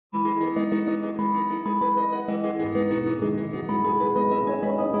So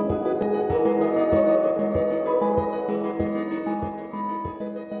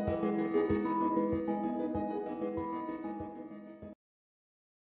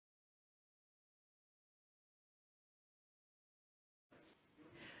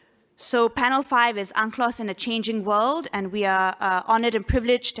panel 5 is UNCLOS in a Changing World, and we are honored and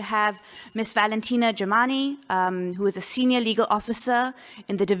privileged to have Ms. Valentina Germani, who is a senior legal officer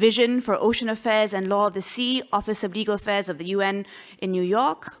in the Division for Ocean Affairs and Law of the Sea, Office of Legal Affairs of the UN in New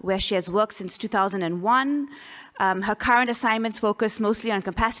York, where she has worked since 2001. Her current assignments focus mostly on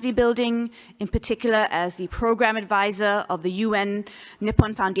capacity building, in particular as the program advisor of the UN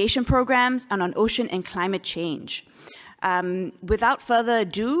Nippon Foundation programs and on ocean and climate change. Without further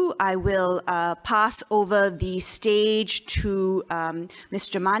ado, I will pass over the stage to Ms.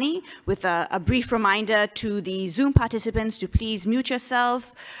 Germani with a brief reminder to the Zoom participants to please mute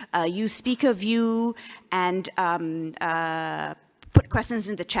yourself, use speaker view, and put questions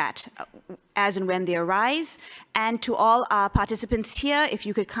in the chat as and when they arise. And to all our participants here, if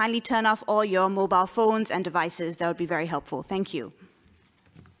you could kindly turn off all your mobile phones and devices, that would be very helpful. Thank you.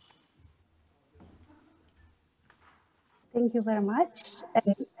 Thank you very much.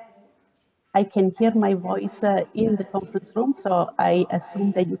 I can hear my voice in the conference room, so I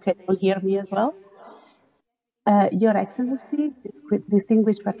assume that you can all hear me as well. Your Excellency,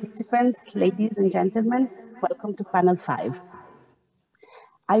 distinguished participants, ladies and gentlemen, welcome to panel 5.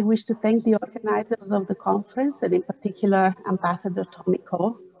 I wish to thank the organizers of the conference, and in particular, Ambassador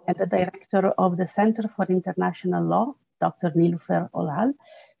Tomiko and the director of the Center for International Law, Dr. Niloufer Olal,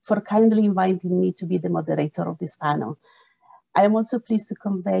 for kindly inviting me to be the moderator of this panel. I am also pleased to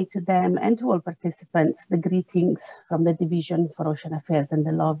convey to them and to all participants the greetings from the Division for Ocean Affairs and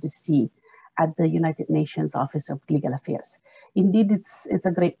the Law of the Sea at the United Nations Office of Legal Affairs. Indeed, it's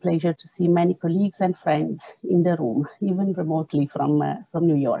a great pleasure to see many colleagues and friends in the room, even remotely from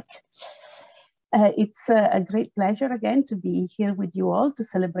New York. It's a great pleasure again to be here with you all to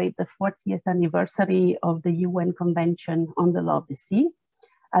celebrate the 40th anniversary of the UN Convention on the Law of the Sea.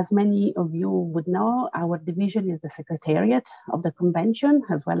 As many of you would know, our division is the secretariat of the convention,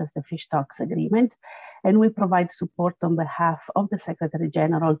 as well as the Fish Stocks Agreement, and we provide support on behalf of the Secretary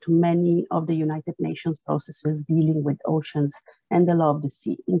General to many of the United Nations processes dealing with oceans and the law of the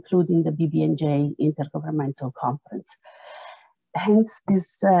sea, including the BBNJ Intergovernmental Conference. Hence,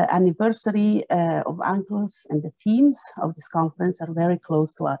 this anniversary of UNCLOS and the themes of this conference are very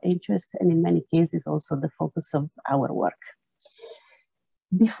close to our interest, and in many cases also the focus of our work.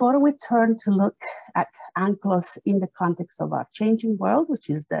 Before we turn to look at UNCLOS in the context of our changing world, which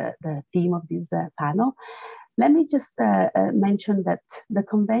is the theme of this panel, let me just mention that the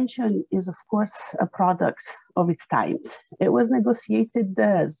convention is, of course, a product of its times. It was negotiated,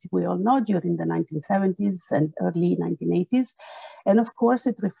 as we all know, during the 1970s and early 1980s. And of course,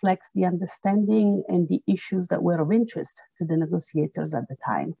 it reflects the understanding and the issues that were of interest to the negotiators at the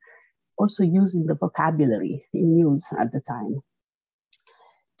time, also using the vocabulary in use at the time.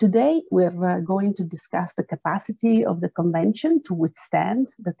 Today, we're going to discuss the capacity of the convention to withstand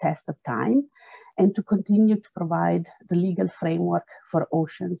the test of time and to continue to provide the legal framework for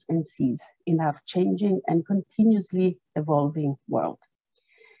oceans and seas in our changing and continuously evolving world.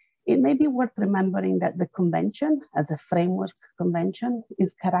 It may be worth remembering that the convention, as a framework convention,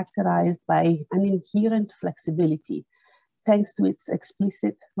 is characterized by an inherent flexibility, thanks to its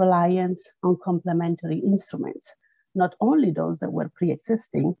explicit reliance on complementary instruments, not only those that were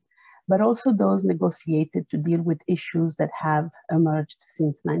pre-existing, but also those negotiated to deal with issues that have emerged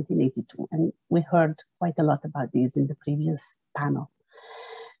since 1982. And we heard quite a lot about these in the previous panel.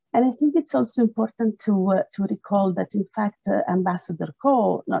 And I think it's also important to recall that, in fact, Ambassador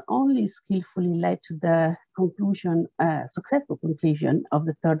Ko not only skillfully led to the conclusion, successful conclusion of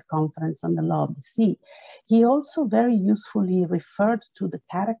the third conference on the law of the sea, he also very usefully referred to the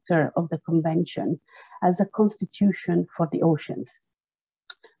character of the convention as a constitution for the oceans.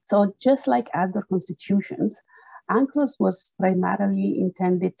 So just like other constitutions, UNCLOS was primarily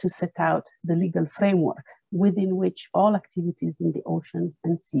intended to set out the legal framework within which all activities in the oceans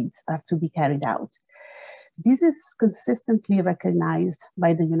and seas are to be carried out. This is consistently recognized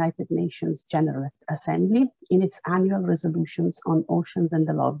by the United Nations General Assembly in its annual resolutions on oceans and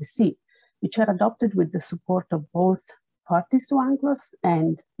the law of the sea, which are adopted with the support of both parties to UNCLOS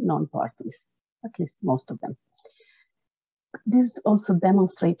and non-parties, at least most of them. This also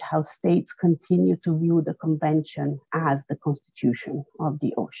demonstrates how states continue to view the convention as the constitution of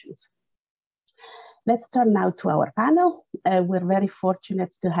the oceans. Let's turn now to our panel. We're very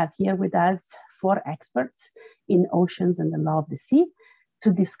fortunate to have here with us 4 experts in oceans and the law of the sea.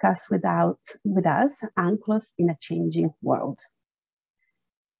 to discuss with us UNCLOS in a changing world,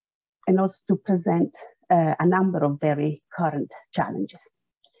 and also to present a number of very current challenges.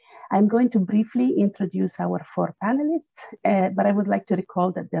 I'm going to briefly introduce our 4 panelists, but I would like to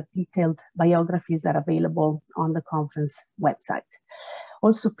recall that their detailed biographies are available on the conference website.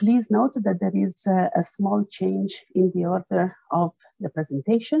 Also, please note that there is a small change in the order of the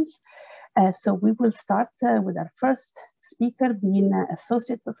presentations. So we will start with our first speaker being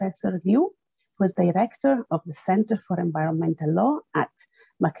Associate Professor Liu, who is Director of the Center for Environmental Law at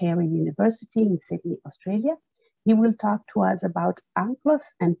Macquarie University in Sydney, Australia. He will talk to us about UNCLOS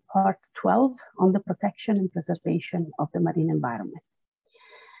and Part 12 on the protection and preservation of the marine environment.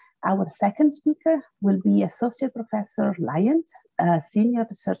 Our second speaker will be Associate Professor Lyons, a Senior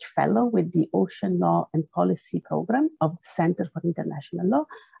Research Fellow with the Ocean Law and Policy Program of the Center for International Law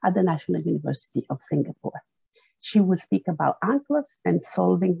at the National University of Singapore. She will speak about UNCLOS and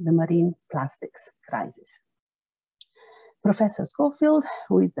solving the marine plastics crisis. Professor Schofield,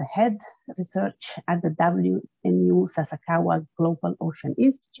 who is the head research at the WNU Sasakawa Global Ocean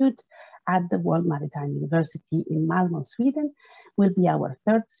Institute at the World Maritime University in Malmö, Sweden, will be our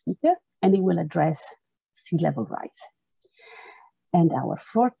third speaker, and he will address sea level rise. And our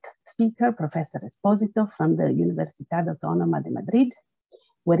fourth speaker, Professor Esposito from the Universidad Autónoma de Madrid,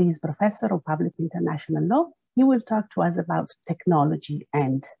 where he is Professor of Public International Law. He will talk to us about technology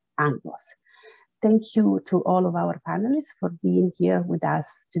and UNCLOS. Thank you to all of our panelists for being here with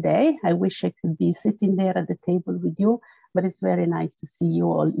us today. I wish I could be sitting there at the table with you, but it's very nice to see you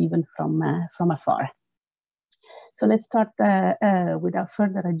all even from afar. So let's start without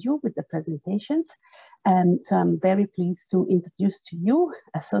further ado with the presentations. So I'm very pleased to introduce to you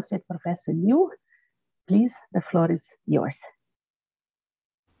Associate Professor Liu. Please, the floor is yours.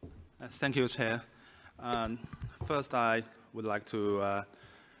 Thank you, Chair. First, I would like to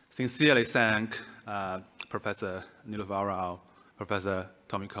sincerely thank Professor Neil Varao, Professor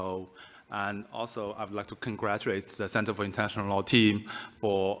Tommy Cole, and also I would like to congratulate the Center for International Law team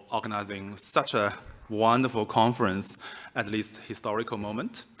for organizing such a wonderful conference at this historical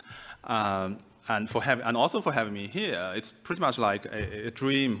moment, and also for having me here. It's pretty much like a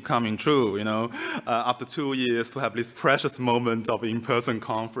dream coming true, you know, after 2 years to have this precious moment of in-person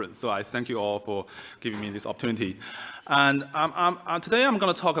conference. So I thank you all for giving me this opportunity. And today I'm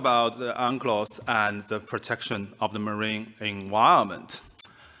going to talk about the UNCLOS and the protection of the marine environment.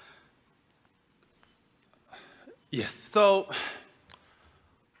 Yes, so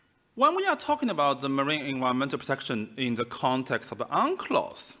when we are talking about the marine environmental protection in the context of the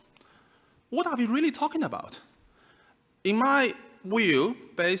UNCLOS, what are we really talking about? In my view,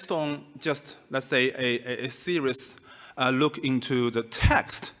 based on just, let's say, a serious look into the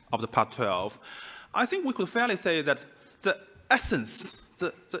text of the Part 12, I think we could fairly say that the essence,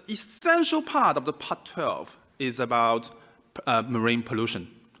 the essential part of the Part 12 is about marine pollution.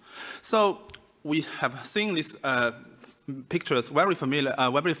 So we have seen these pictures, very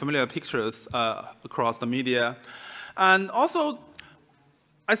familiar pictures across the media. And also,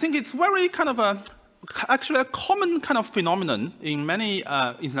 I think it's very kind of actually a common kind of phenomenon in many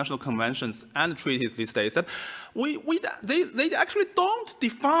international conventions and treaties these days that they actually don't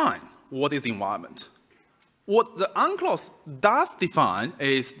define what is environment. What the UNCLOS does define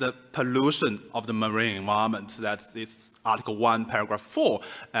is the pollution of the marine environment. That is Article 1, Paragraph 4.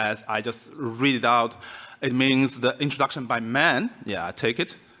 As I just read it out, it means the introduction by man, yeah, I take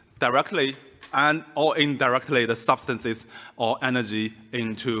it, directly and or indirectly the substances or energy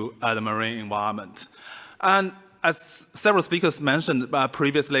into the marine environment. And as several speakers mentioned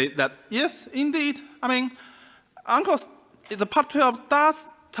previously, that yes, indeed, I mean, UNCLOS, the Part 12 does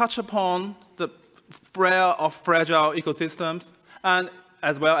touch upon the frail or fragile ecosystems, and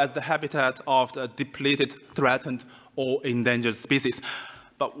as well as the habitat of the depleted, threatened, or endangered species.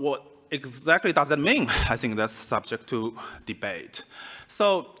 But what exactly does that mean? I think that's subject to debate.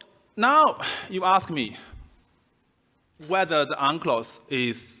 So now you ask me whether the UNCLOS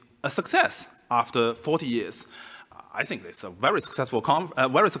is a success after 40 years. I think it's a very successful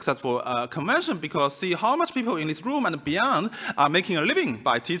convention, because see how much people in this room and beyond are making a living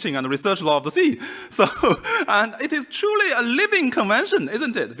by teaching and research law of the sea. So, and it is truly a living convention,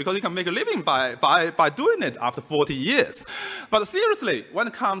 isn't it? Because you can make a living by doing it after 40 years. But seriously, when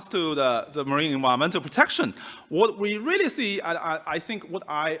it comes to the marine environmental protection, what we really see, I think what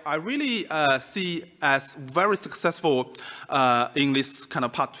I really see as very successful in this kind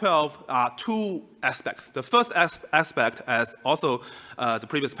of Part 12 are two aspects. The first aspect, as also the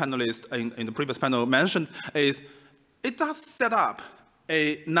previous panelist in the previous panel mentioned, is it does set up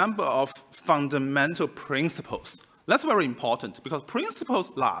a number of fundamental principles That's very important because principles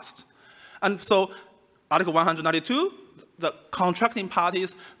last. And so Article 192, the contracting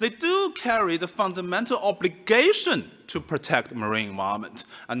parties, they do carry the fundamental obligation to protect marine environment,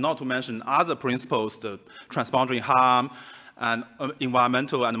 and not to mention other principles, the transboundary harm, and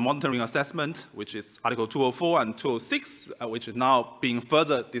environmental and monitoring assessment, which is Article 204 and 206, which is now being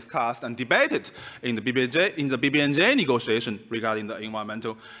further discussed and debated in the BBNJ negotiation regarding the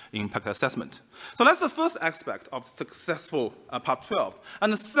environmental impact assessment. So that's the first aspect of successful Part 12.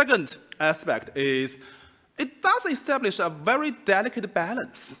 And the second aspect is it does establish a very delicate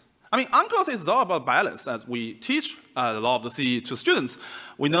balance. I mean, UNCLOS is all about balance. As we teach the law of the sea to students,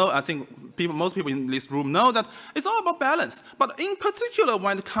 we know, I think most people in this room know that it's all about balance. But in particular,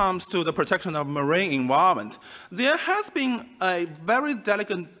 when it comes to the protection of marine environment, there has been a very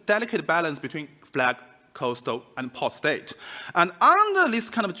delicate balance between flag, coastal, and port state. And under this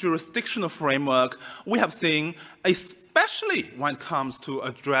kind of jurisdictional framework, we have seen especially when it comes to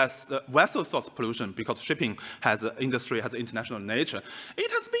address the vessel source pollution, because shipping has an industry, has an international nature, it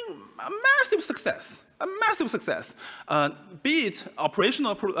has been a massive success, be it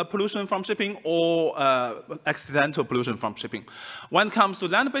operational pollution from shipping or accidental pollution from shipping. When it comes to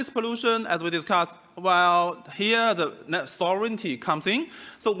land-based pollution, as we discussed, well, here the sovereignty comes in.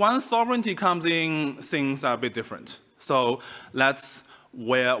 So once sovereignty comes in, things are a bit different. So that's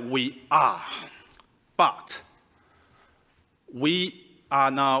where we are. But we are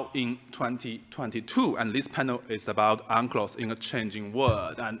now in 2022, and this panel is about UNCLOS in a changing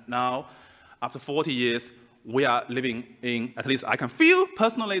world. And now, after 40 years, we are living in, at least I can feel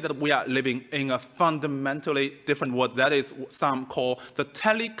personally, that we are living in a fundamentally different world. That is some call the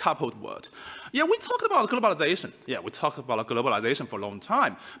telecoupled world. Yeah, we talked about globalization. Yeah, we talked about globalization for a long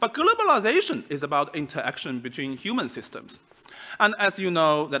time. But globalization is about interaction between human systems. And as you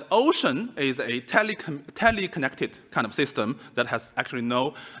know, that ocean is a teleconnected kind of system that has actually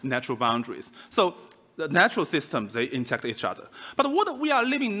no natural boundaries. So the natural systems, they interact with each other. But what we are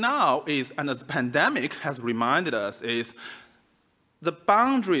living now is, and as the pandemic has reminded us, is the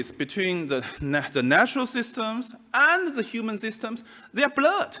boundaries between the natural systems and the human systems, they are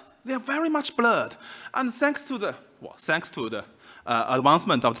blurred. They are very much blurred. And thanks to the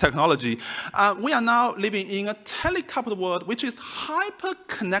advancement of technology, we are now living in a telecoupled world which is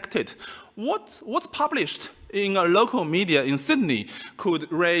hyper-connected. What's published in a local media in Sydney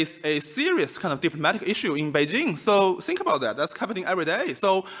could raise a serious kind of diplomatic issue in Beijing. So think about that. That's happening every day.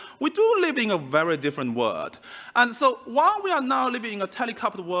 So we do live in a very different world. And so while we are now living in a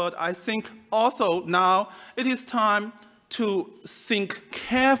telecoupled world, I think also now it is time to think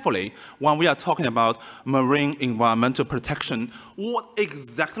carefully when we are talking about marine environmental protection. What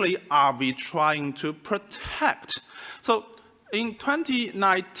exactly are we trying to protect? So in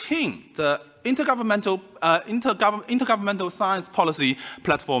 2019, the Intergovernmental Science Policy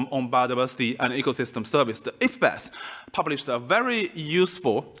Platform on Biodiversity and Ecosystem Service, the IPBES, published a very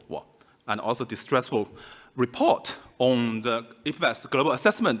useful and also distressful report on the IPBES global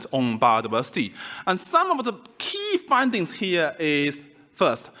assessment on biodiversity. And some of the key findings here is,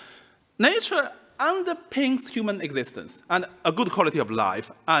 first, nature underpins human existence and a good quality of life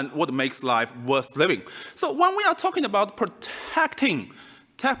and what makes life worth living. So when we are talking about protecting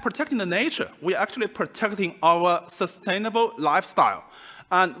the nature, we are actually protecting our sustainable lifestyle.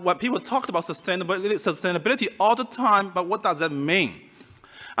 And when people talk about sustainability all the time, but what does that mean?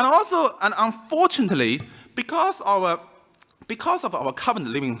 And also, and unfortunately, because of our current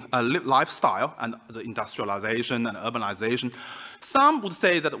living lifestyle and the industrialization and urbanization, some would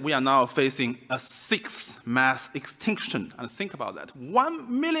say that we are now facing a sixth mass extinction. And think about that.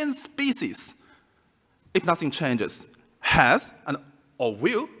 1 million species, if nothing changes, has or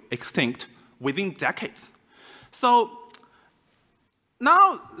will extinct within decades. So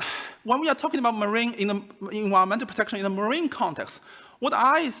now, when we are talking about marine environmental protection in the marine context, what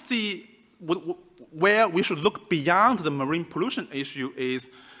I see where we should look beyond the marine pollution issue is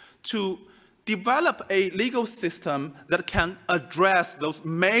to develop a legal system that can address those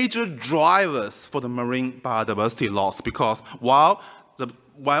major drivers for the marine biodiversity loss. Because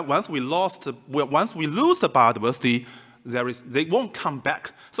once we lose the biodiversity, they won't come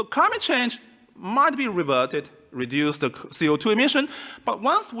back. So climate change might be reverted, reduce the CO2 emission, but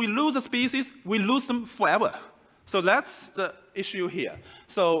once we lose a species, we lose them forever. So that's the issue here.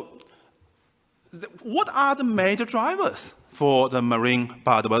 So what are the major drivers for the marine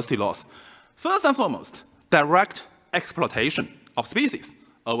biodiversity loss? First and foremost, direct exploitation of species,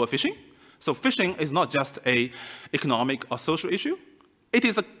 overfishing. So fishing is not just an economic or social issue. It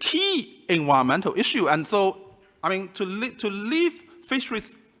is a key environmental issue. And so, I mean, to leave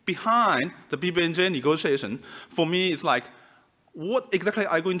fisheries behind the BBNJ negotiation, for me, is like, what exactly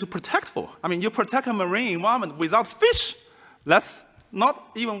are you going to protect for? I mean, you protect a marine environment without fish. That's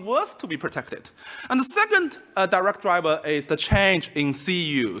not even worth to be protected. And the second direct driver is the change in sea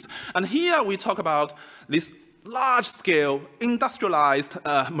use. And here we talk about these large-scale industrialized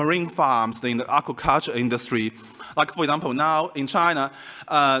marine farms in the aquaculture industry. Like, for example, now in China,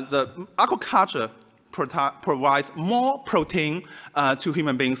 the aquaculture provides more protein to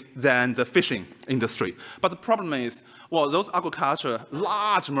human beings than the fishing industry. But the problem is, well, those aquaculture,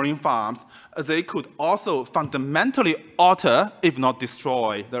 large marine farms, they could also fundamentally alter, if not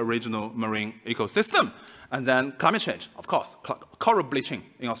destroy, the original marine ecosystem. And then climate change, of course, coral bleaching.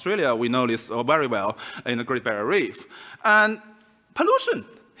 In Australia, we know this very well in the Great Barrier Reef. And pollution,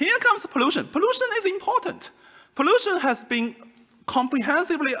 here comes pollution. Pollution is important. Pollution has been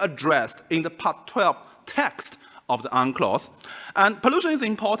comprehensively addressed in the Part 12 text of the UNCLOS. And pollution is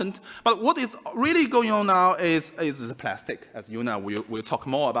important, but what is really going on now is the plastic, as you know, we'll talk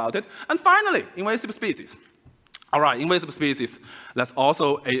more about it. And finally, invasive species. All right, invasive species, that's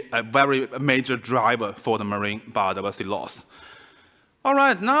also a very major driver for the marine biodiversity loss. All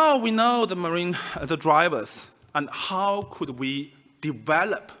right, now we know the drivers, and how could we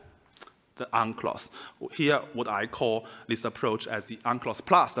develop the UNCLOS? Here, what I call this approach as the UNCLOS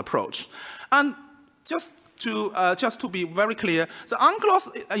Plus approach. And just to be very clear, the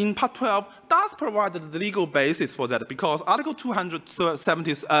UNCLOS in Part 12 does provide the legal basis for that, because Article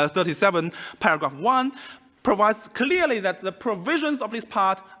 237, paragraph 1, provides clearly that the provisions of this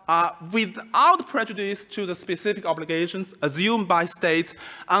part are without prejudice to the specific obligations assumed by states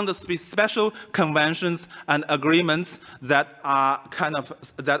under special conventions and agreements that are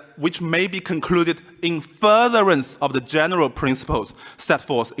which may be concluded in furtherance of the general principles set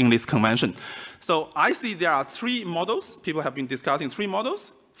forth in this convention. So I see there are three models. People have been discussing three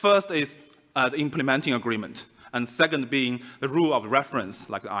models. First is the implementing agreement. And second being the rule of reference,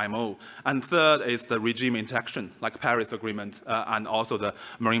 like the IMO. And third is the regime interaction, like Paris Agreement, and also the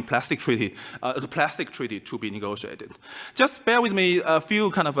Marine Plastic Treaty, the Plastic Treaty to be negotiated. Just bear with me a few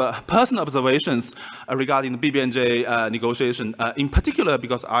kind of personal observations regarding the BBNJ negotiation, in particular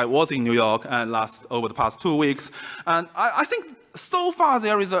because I was in New York over the past 2 weeks. And I think so far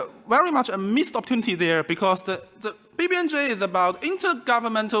there is very much a missed opportunity there, because the BBNJ is about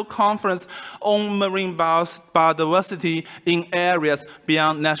intergovernmental conference on marine biodiversity in areas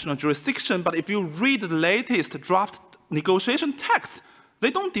beyond national jurisdiction. But if you read the latest draft negotiation text, they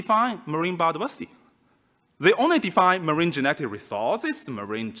don't define marine biodiversity. They only define marine genetic resources,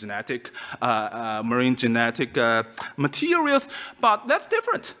 marine genetic materials. But that's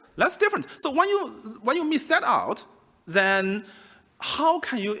different. That's different. So when you miss that out, then how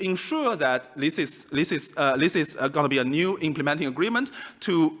can you ensure that this is going to be a new implementing agreement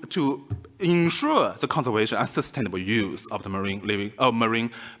to ensure the conservation and sustainable use of the marine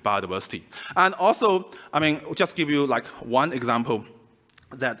biodiversity? And also, I mean, just give you like one example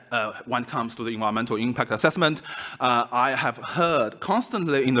that when it comes to the environmental impact assessment, I have heard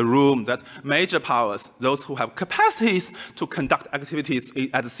constantly in the room that major powers, those who have capacities to conduct activities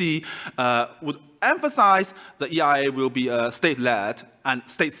at the sea, would emphasize the EIA will be a state-led and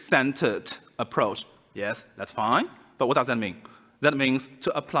state-centered approach. Yes, that's fine, but what does that mean? That means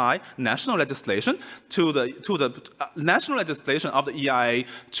to apply national legislation to the national legislation of the EIA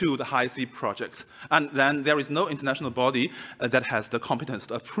to the high sea projects, and then there is no international body that has the competence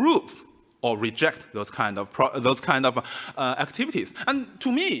to approve or reject those kind of activities. And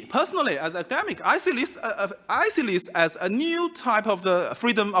to me personally, as an academic, I see this as a new type of the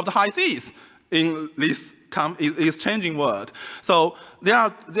freedom of the high seas in this changing world. So there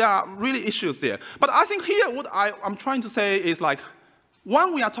are really issues there. But I think here what I'm trying to say is like,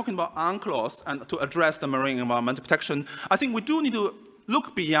 when we are talking about UNCLOS and to address the marine environmental protection, I think we do need to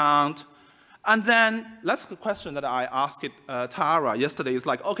look beyond. And then that's the question that I asked Tara yesterday. Is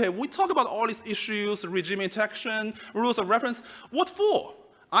like, okay, we talk about all these issues, regime interaction, rules of reference. What for?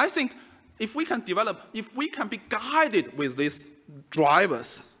 I think if we can be guided with these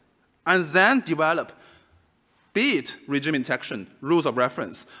drivers, and then develop, be it regime interaction, rules of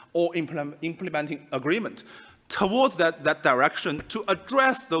reference, or implementing agreement, towards that direction to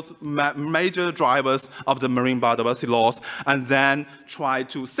address those major drivers of the marine biodiversity loss, and then try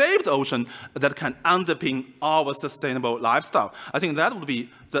to save the ocean that can underpin our sustainable lifestyle. I think that would be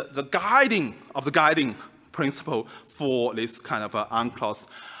the guiding principle for this kind of UNCLOS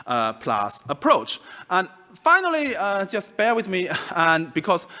plus approach. And finally, just bear with me, and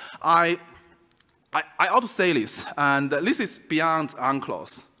because I I ought to say this, and this is beyond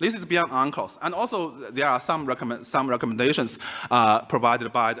UNCLOS. This is beyond UNCLOS, and also there are some recommendations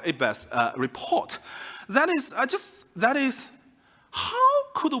provided by the IBES report. That is, how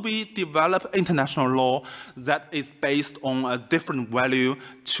could we develop international law that is based on a different value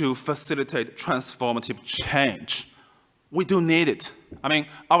to facilitate transformative change? We do need it. I mean,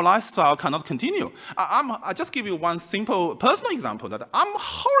 our lifestyle cannot continue. I just give you one simple personal example that I'm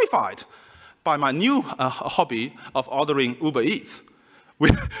horrified by my new hobby of ordering Uber Eats,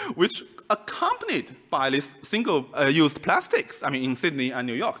 which accompanied by this single-use plastics, I mean, in Sydney and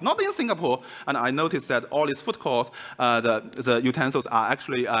New York, not in Singapore. And I noticed that all these food courts, the utensils are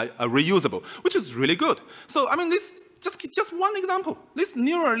actually reusable, which is really good. So, I mean, this just one example. This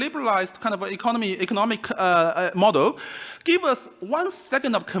neoliberalized kind of economic model give us 1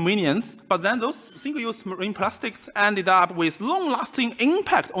 second of convenience, but then those single-use marine plastics ended up with long-lasting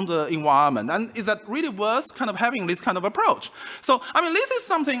impact on the environment. And is that really worth kind of having this kind of approach? So, I mean, this is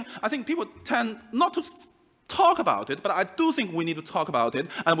something I think people tend not to talk about it, but I do think we need to talk about it,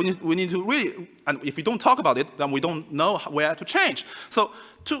 and we need to really, and if we don't talk about it, then we don't know where to change. So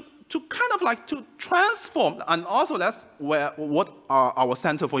to kind of like to transform, and also that's what our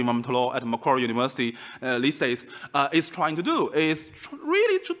Center for Environmental Law at Macquarie University these days is trying to do, is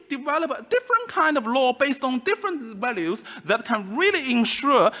really to develop a different kind of law based on different values that can really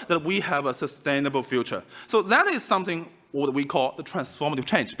ensure that we have a sustainable future. So that is something what we call the transformative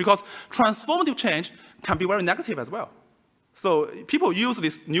change, because transformative change can be very negative as well. So people use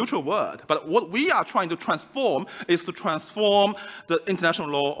this neutral word, but what we are trying to transform is to transform the international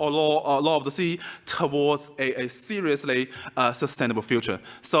law or law of the sea towards a seriously sustainable future.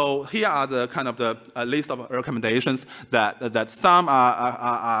 So here are the kind of the list of recommendations that some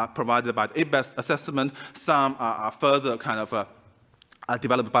are provided by the IBES assessment, some are further kind of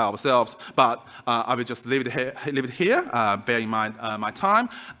developed by ourselves, but I will just leave it here, bear in mind my time,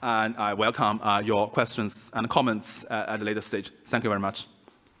 and I welcome your questions and comments at a later stage. Thank you very much.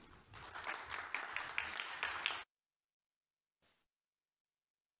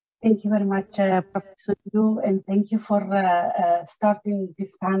 Thank you very much, Professor Yu, and thank you for starting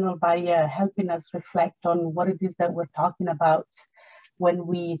this panel by helping us reflect on what it is that we're talking about when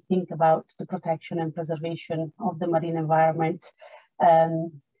we think about the protection and preservation of the marine environment.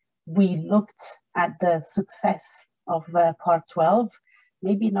 We looked at the success of part 12,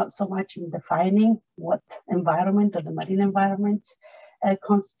 maybe not so much in defining what environment or the marine environment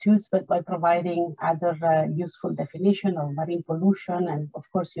constitutes, but by providing other useful definition of marine pollution. And of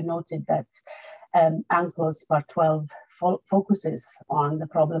course, you noted that UNCLOS part 12 focuses on the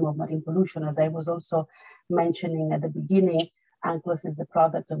problem of marine pollution. As I was also mentioning at the beginning, UNCLOS is the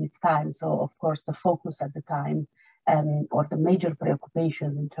product of its time. So of course, the focus at the time or the major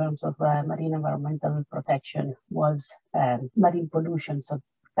preoccupation in terms of marine environmental protection was marine pollution. So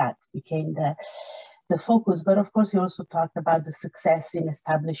that became the focus. But of course, you also talked about the success in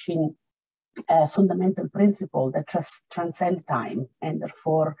establishing a fundamental principle that transcend time and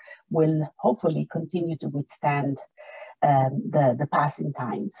therefore will hopefully continue to withstand the passing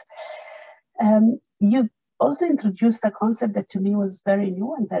times. You also introduced a concept that to me was very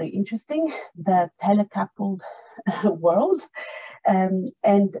new and very interesting, the telecoupled world. And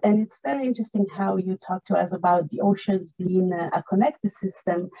it's very interesting how you talk to us about the oceans being a connected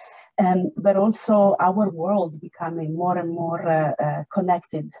system, but also our world becoming more and more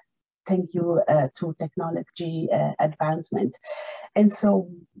connected, thank you to technology advancement. And so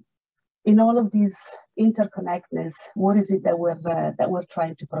in all of these interconnectedness, what is it that we're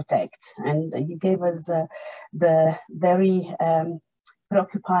trying to protect? And you gave us the very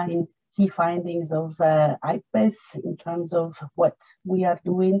preoccupying key findings of IPBES in terms of what we are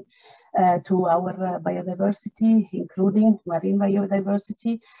doing to our biodiversity, including marine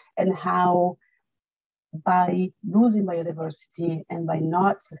biodiversity, and how by losing biodiversity and by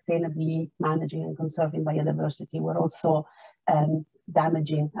not sustainably managing and conserving biodiversity, we're also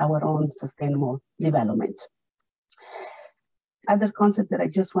damaging our own sustainable development. Other concept that I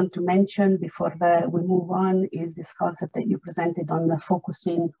just want to mention before we move on is this concept that you presented on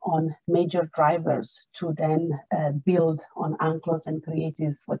focusing on major drivers to then build on UNCLOS and create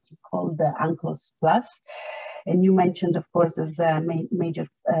is what you call the UNCLOS Plus. And you mentioned, of course, as major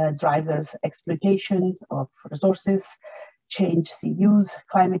drivers, exploitation of resources, change sea use,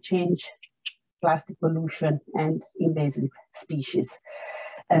 climate change, plastic pollution, and invasive species,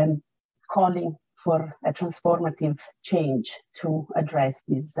 calling for a transformative change to address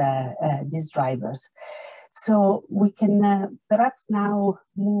these drivers. So we can perhaps now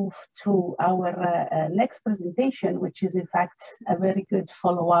move to our next presentation, which is in fact a very good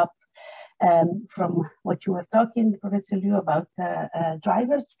follow-up from what you were talking, Professor Liu, about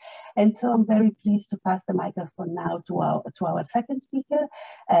drivers. And so I'm very pleased to pass the microphone now to our second speaker,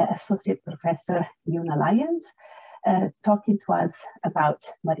 Associate Professor Yuna Lyons, talking to us about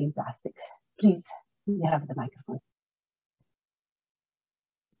marine plastics. Please, you have the microphone.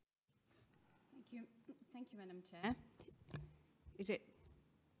 Thank you, Madam Chair. Is it?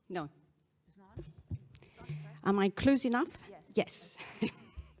 No. It's not? Am I close enough? Yes. Yes.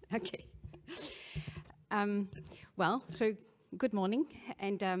 Okay. Well, so good morning.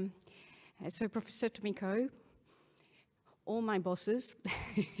 And so Professor Tomiko, all my bosses,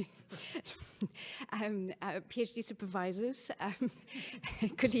 PhD supervisors,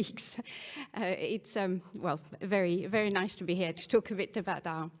 colleagues, it's, well, very, very nice to be here to talk a bit about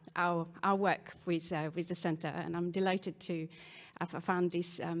our work with the center. And I'm delighted to have found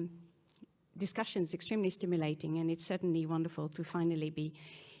these discussions extremely stimulating, and it's certainly wonderful to finally be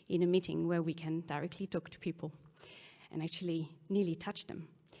in a meeting where we can directly talk to people and actually nearly touch them.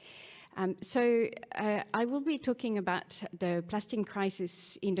 So I will be talking about the plastic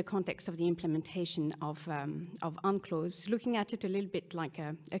crisis in the context of the implementation of UNCLOS, looking at it a little bit like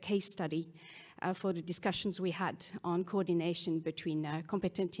a case study for the discussions we had on coordination between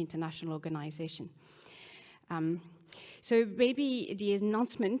competent international organizations. So maybe the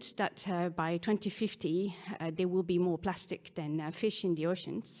announcement that by 2050 there will be more plastic than fish in the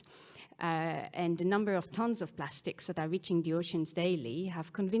oceans, and the number of tons of plastics that are reaching the oceans daily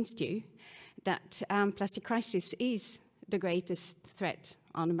have convinced you that plastic crisis is the greatest threat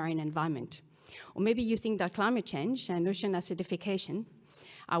on the marine environment. Or maybe you think that climate change and ocean acidification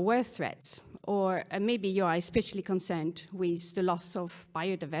are worse threats, or maybe you are especially concerned with the loss of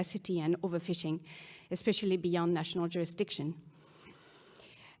biodiversity and overfishing, especially beyond national jurisdiction.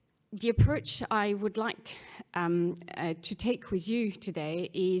 The approach I would like to take with you today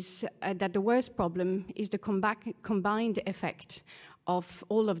is that the worst problem is the combined effect of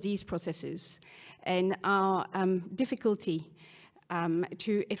all of these processes and our difficulty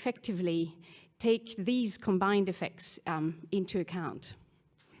to effectively take these combined effects into account.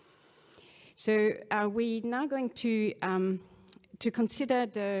 So we're now going to consider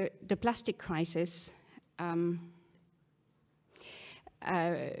the plastic crisis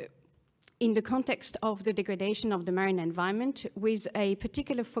in the context of the degradation of the marine environment, with a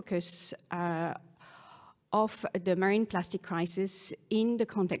particular focus of the marine plastic crisis in the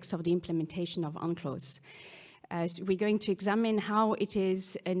context of the implementation of UNCLOS. So we're going to examine how it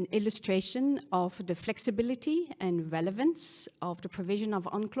is an illustration of the flexibility and relevance of the provision of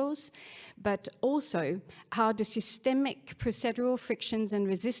UNCLOS, but also how the systemic procedural frictions and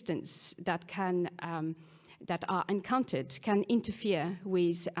resistance that that are encountered can interfere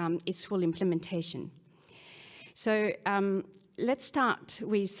with its full implementation. So let's start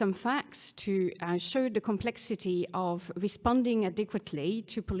with some facts to show the complexity of responding adequately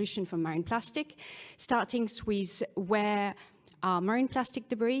to pollution from marine plastic, starting with where are marine plastic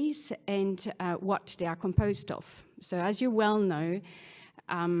debris and what they are composed of. So as you well know,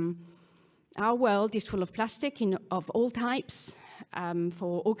 our world is full of plastic of all types,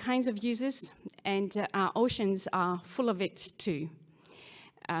 for all kinds of uses, and our oceans are full of it too,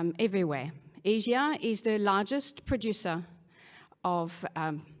 everywhere. Asia is the largest producer of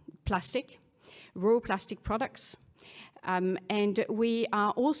plastic, raw plastic products, and we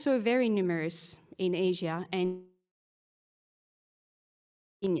are also very numerous in Asia and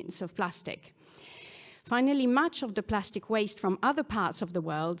of plastic. Finally, much of the plastic waste from other parts of the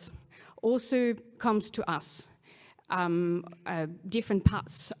world also comes to us. Different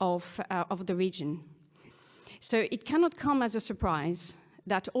parts of the region. So it cannot come as a surprise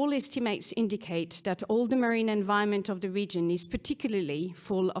that all estimates indicate that all the marine environment of the region is particularly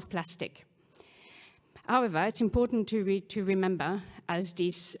full of plastic. However, it's important to remember, as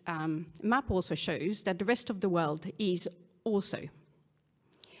this map also shows, that the rest of the world is also.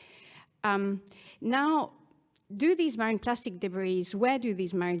 Now, where do these marine plastic debris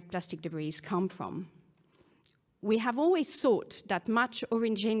come from? We have always thought that much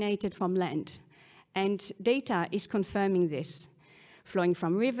originated from land, and data is confirming this, flowing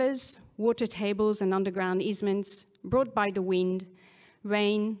from rivers, water tables and underground easements, brought by the wind,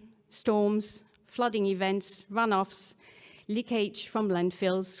 rain, storms, flooding events, runoffs, leakage from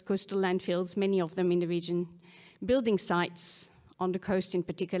landfills, coastal landfills, many of them in the region, building sites on the coast in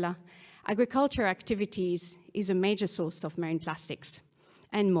particular. Agriculture activities is a major source of marine plastics,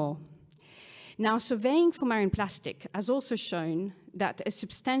 and more. Now, surveying for marine plastic has also shown that a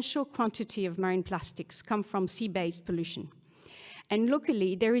substantial quantity of marine plastics come from sea-based pollution. And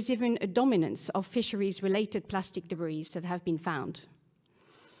locally, there is even a dominance of fisheries-related plastic debris that have been found.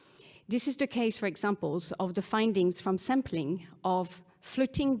 This is the case, for example, of the findings from sampling of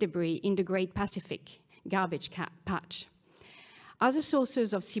floating debris in the Great Pacific garbage patch. Other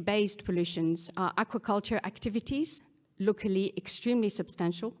sources of sea-based pollutions are aquaculture activities, locally extremely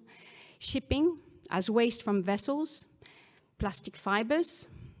substantial, shipping as waste from vessels, plastic fibers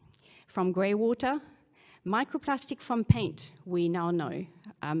from grey water, microplastic from paint, we now know,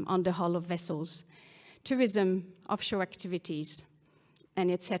 on the hull of vessels, tourism, offshore activities,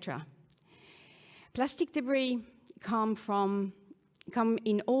 and etc. Plastic debris come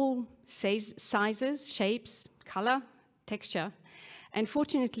in all sizes, shapes, color, texture, and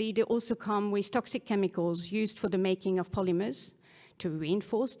fortunately they also come with toxic chemicals used for the making of polymers to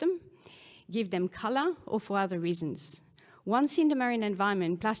reinforce them, give them color, or for other reasons. Once in the marine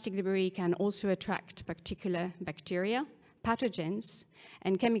environment, plastic debris can also attract particular bacteria, pathogens,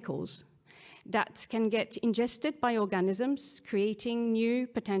 and chemicals that can get ingested by organisms, creating new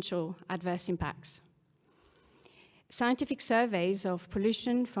potential adverse impacts. Scientific surveys of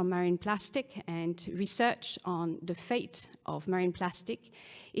pollution from marine plastic and research on the fate of marine plastic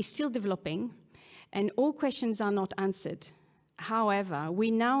is still developing, and all questions are not answered. However,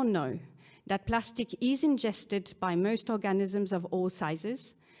 we now know that plastic is ingested by most organisms of all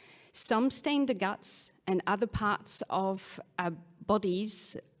sizes. Some stain the guts and other parts of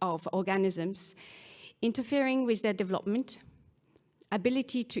bodies of organisms, interfering with their development,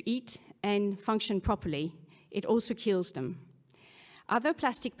 ability to eat and function properly. It also kills them. Other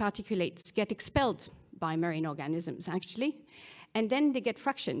plastic particulates get expelled by marine organisms, actually, and then they get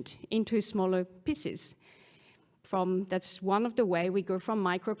fractioned into smaller pieces. That's one of the ways we go from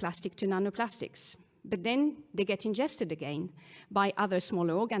microplastic to nanoplastics. But then they get ingested again by other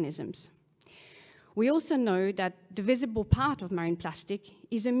smaller organisms. We also know that the visible part of marine plastic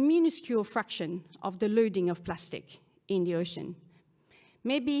is a minuscule fraction of the loading of plastic in the ocean,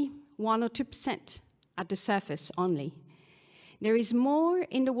 maybe 1 or 2% at the surface only. There is more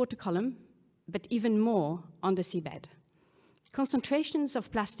in the water column, but even more on the seabed. Concentrations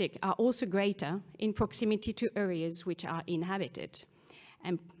of plastic are also greater in proximity to areas which are inhabited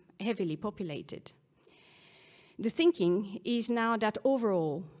and heavily populated. The thinking is now that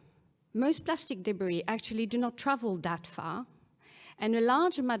overall, most plastic debris actually do not travel that far, and a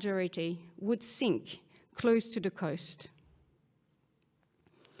large majority would sink close to the coast.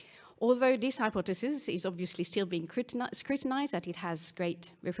 Although this hypothesis is obviously still being scrutinized, that it has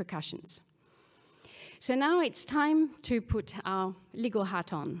great repercussions. So now it's time to put our legal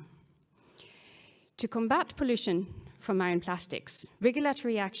hat on. To combat pollution from marine plastics,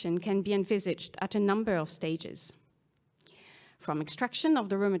 regulatory action can be envisaged at a number of stages, from extraction of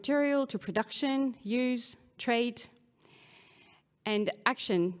the raw material to production, use, trade. And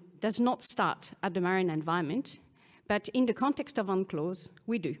action does not start at the marine environment, but in the context of UNCLOS,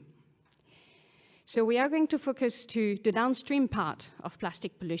 we do. So we are going to focus to the downstream part of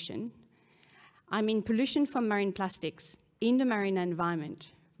plastic pollution. I mean pollution from marine plastics in the marine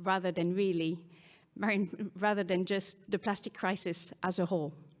environment, rather than just the plastic crisis as a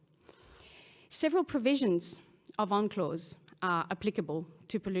whole. Several provisions of UNCLOS are applicable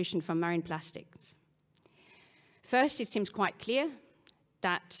to pollution from marine plastics. First, it seems quite clear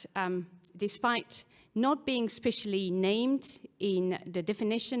that despite not being specially named in the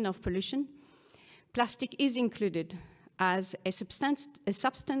definition of pollution, plastic is included as a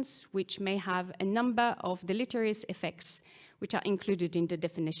substance which may have a number of deleterious effects which are included in the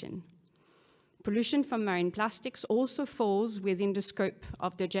definition. Pollution from marine plastics also falls within the scope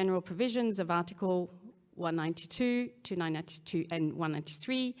of the general provisions of Article 192, 292, and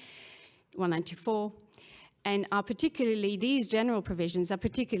 193, 194, and these general provisions are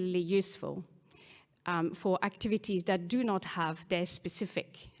particularly useful for activities that do not have their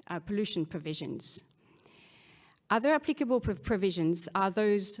specific pollution provisions. Other applicable provisions are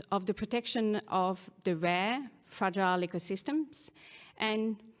those of the protection of the rare, fragile ecosystems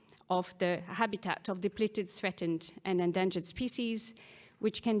and of the habitat of depleted, threatened, and endangered species,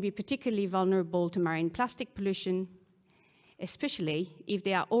 which can be particularly vulnerable to marine plastic pollution, especially if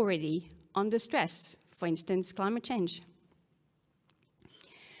they are already under stress, for instance, climate change.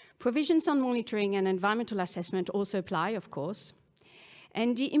 Provisions on monitoring and environmental assessment also apply, of course,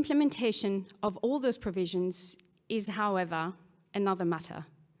 and the implementation of all those provisions is, however, another matter,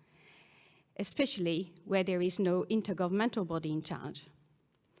 especially where there is no intergovernmental body in charge.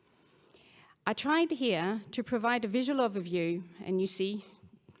 I tried here to provide a visual overview, and you see,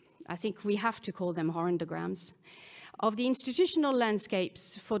 I think we have to call them horrendograms, of the institutional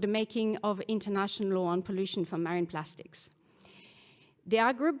landscapes for the making of international law on pollution from marine plastics. They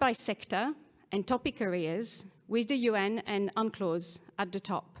are grouped by sector and topic areas, with the UN and UNCLOS at the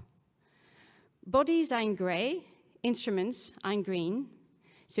top. Bodies are in gray, instruments are in green.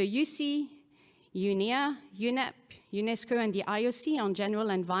 So you see UNEA, UNEP, UNESCO and the IOC on general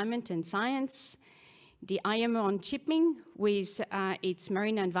environment and science, the IMO on shipping with its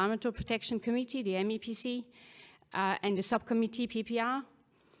Marine Environmental Protection Committee, the MEPC, and the subcommittee PPR,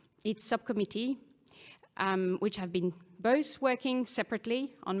 its subcommittee, which have been both working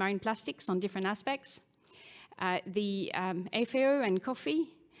separately on marine plastics on different aspects. The FAO and COFI,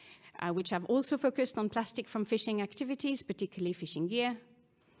 which have also focused on plastic from fishing activities, particularly fishing gear.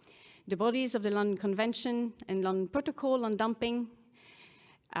 The bodies of the London Convention and London Protocol on dumping,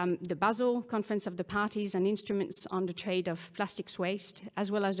 the Basel Conference of the Parties and Instruments on the Trade of Plastics Waste,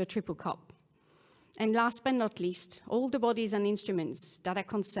 as well as the Triple COP. And last but not least, all the bodies and instruments that are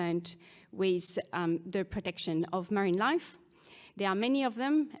concerned with the protection of marine life. There are many of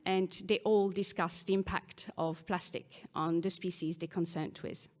them, and they all discuss the impact of plastic on the species they're concerned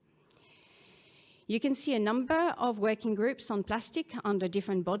with. You can see a number of working groups on plastic under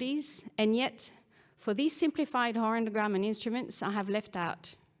different bodies, and yet for these simplified horologram and instruments, I have left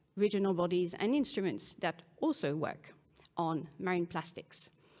out regional bodies and instruments that also work on marine plastics.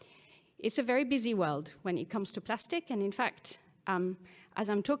 It's a very busy world when it comes to plastic, and in fact, as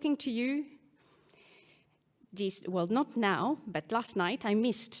I'm talking to you, well, not now, but last night, I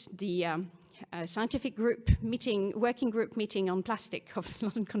missed the scientific group meeting, working group meeting on plastic of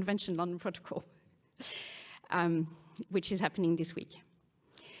London Convention, London Protocol. Which is happening this week.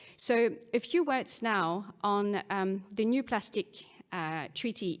 So a few words now on the new plastic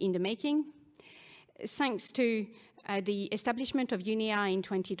treaty in the making. Thanks to the establishment of UNEA in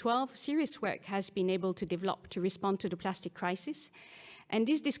 2012, serious work has been able to develop to respond to the plastic crisis. And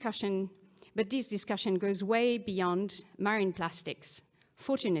this discussion goes way beyond marine plastics,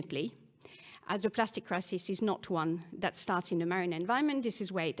 fortunately, as the plastic crisis is not one that starts in the marine environment. This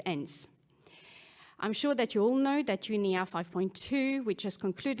is where it ends. I'm sure that you all know that UNEA 5.2, which has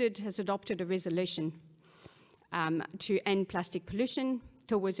concluded, has adopted a resolution to end plastic pollution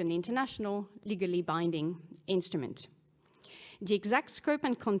towards an international, legally binding instrument. The exact scope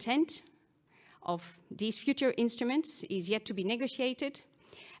and content of these future instruments is yet to be negotiated,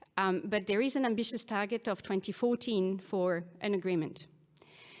 but there is an ambitious target of 2014 for an agreement.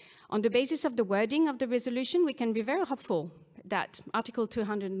 On the basis of the wording of the resolution, we can be very hopeful that Article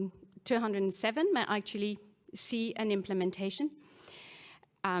 207 may actually see an implementation,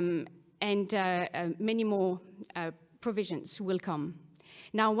 and many more provisions will come.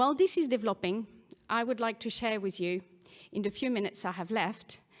 Now, while this is developing, I would like to share with you, in the few minutes I have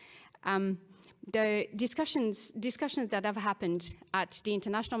left, the discussions that have happened at the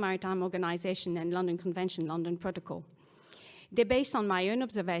International Maritime Organization and London Convention, London Protocol. They're based on my own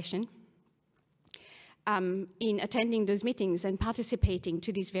observation in attending those meetings and participating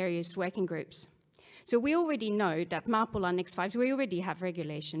to these various working groups. So we already know that MARPOL Annex 5, we already have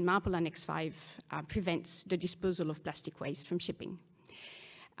regulation. MARPOL Annex 5 prevents the disposal of plastic waste from shipping.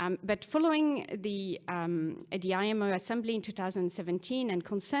 But following the IMO assembly in 2017 and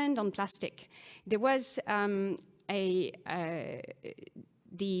concerned on plastic, there was the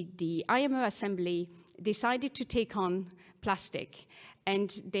IMO assembly decided to take on plastic,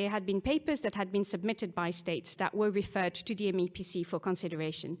 and there had been papers that had been submitted by states that were referred to the MEPC for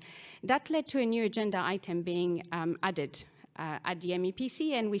consideration. That led to a new agenda item being added at the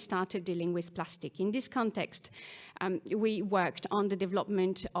MEPC, and we started dealing with plastic. In this context, we worked on the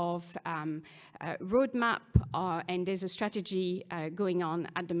development of a roadmap, and there's a strategy going on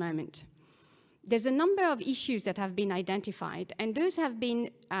at the moment. There's a number of issues that have been identified, and those have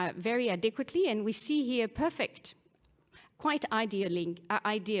been very adequately, and we see here perfect, quite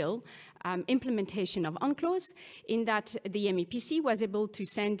ideal implementation of UNCLOS, in that the MEPC was able to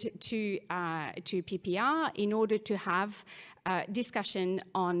send to PPR in order to have discussion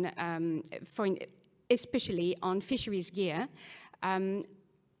on, especially on fisheries gear. And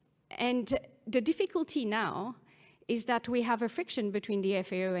the difficulty now is that we have a friction between the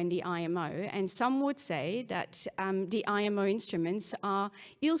FAO and the IMO, and some would say that the IMO instruments are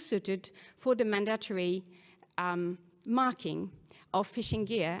ill-suited for the mandatory marking of fishing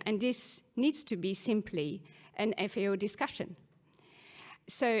gear, and this needs to be simply an FAO discussion.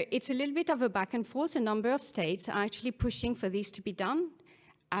 So it's a little bit of a back and forth. A number of states are actually pushing for this to be done.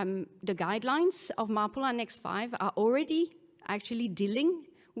 The guidelines of MARPOL Annex 5 are already actually dealing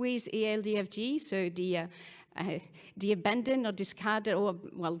with ELDFG, so the abandoned or discarded, or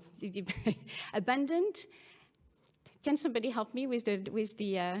well, abandoned. Can somebody help me with the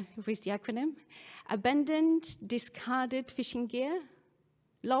acronym? Abandoned, discarded fishing gear,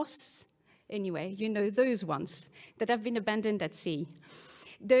 loss. Anyway, you know those ones that have been abandoned at sea.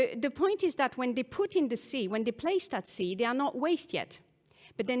 The point is that when they put in the sea, when they placed at sea, they are not waste yet.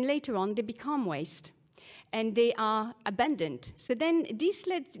 But then later on, they become waste. And they are abandoned. So then this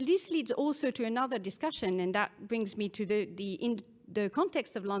leads also to another discussion, and that brings me to in the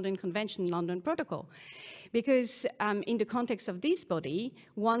context of London Convention, London Protocol. Because in the context of this body,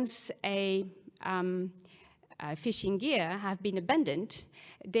 once a fishing gear have been abandoned,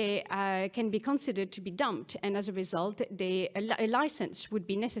 they can be considered to be dumped, and as a result, a license would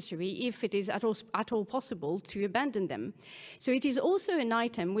be necessary if it is at all possible to abandon them. So it is also an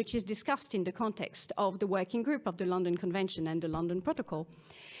item which is discussed in the context of the working group of the London Convention and the London Protocol.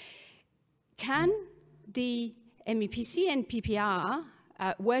 Can the MEPC and PPR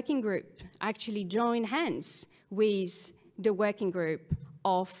working group actually join hands with the working group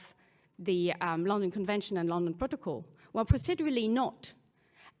of the London Convention and London Protocol? Well, procedurally not,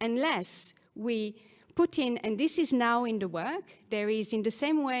 unless we put in, and this is now in the work, there is, in the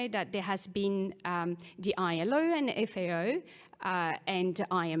same way that there has been the ILO and FAO and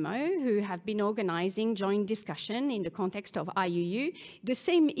IMO who have been organizing joint discussion in the context of IUU, the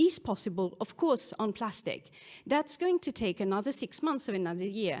same is possible, of course, on plastic. That's going to take another 6 months or another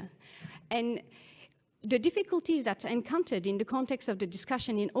year. And the difficulties that's encountered in the context of the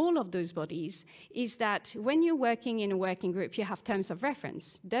discussion in all of those bodies is that when you're working in a working group, you have terms of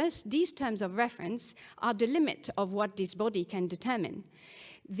reference. These terms of reference are the limit of what this body can determine.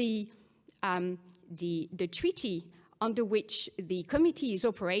 The treaty under which the committee is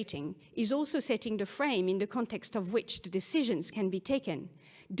operating is also setting the frame in the context of which the decisions can be taken.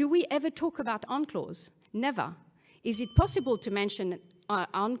 Do we ever talk about UNCLOS? Never. Is it possible to mention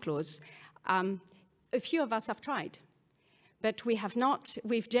UNCLOS? A few of us have tried, but we have not.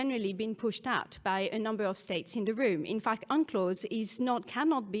 We've generally been pushed out by a number of states in the room. In fact, UNCLOS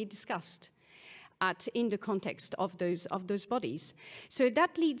cannot be discussed in the context of those bodies. So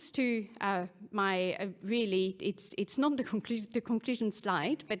that leads to really, it's not the conclusion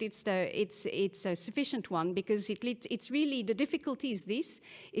slide, but it's a sufficient one, because it's really the difficulty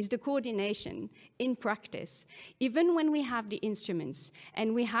is the coordination in practice. Even when we have the instruments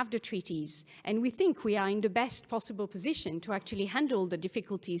and we have the treaties and we think we are in the best possible position to actually handle the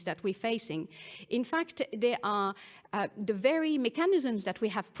difficulties that we're facing, in fact, there are the very mechanisms that we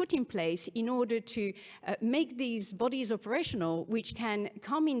have put in place in order to make these bodies operational, which can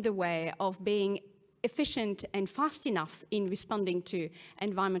come in the way of being efficient and fast enough in responding to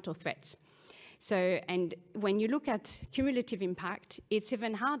environmental threats. So, and when you look at cumulative impact, it's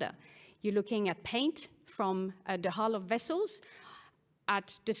even harder. You're looking at paint from the hull of vessels.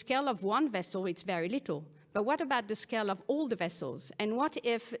 At the scale of one vessel, it's very little. But what about the scale of all the vessels? And what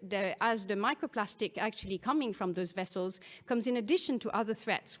if, as the microplastic actually coming from those vessels comes in addition to other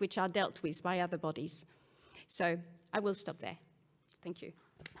threats which are dealt with by other bodies? So I will stop there. Thank you.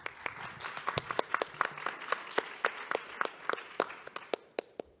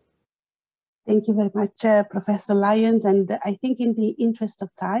 Thank you very much, Professor Lyons. And I think in the interest of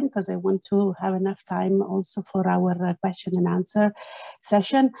time, because I want to have enough time also for our question and answer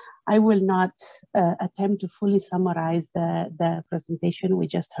session, I will not attempt to fully summarize the presentation. We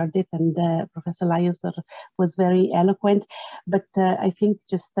just heard it, and Professor Lyons was very eloquent. But I think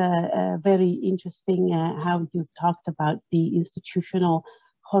just very interesting how you talked about the institutional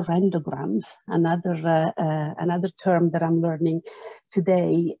horrendograms, another term that I'm learning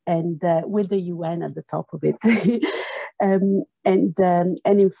today, and with the UN at the top of it. And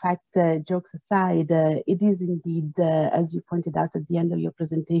in fact, jokes aside, it is indeed, as you pointed out at the end of your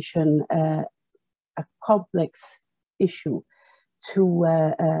presentation, a complex issue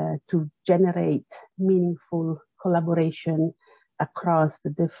to generate meaningful collaboration across the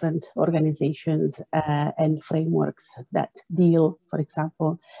different organizations and frameworks that deal, for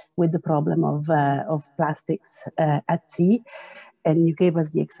example, with the problem of plastics at sea. And you gave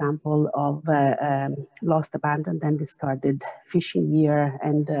us the example of lost, abandoned, and discarded fishing gear,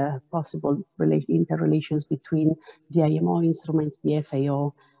 and possible interrelations between the IMO instruments, the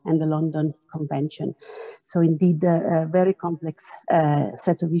FAO, and the London Convention. So indeed, a very complex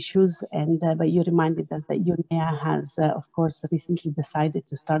set of issues. And but you reminded us that UNEA has, of course, recently decided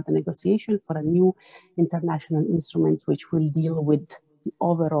to start the negotiation for a new international instrument which will deal with the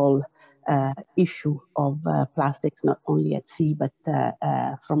overall issue of plastics, not only at sea, but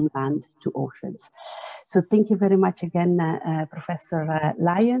from land to oceans. So thank you very much again, Professor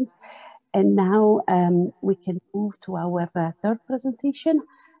Lyons. And now we can move to our third presentation.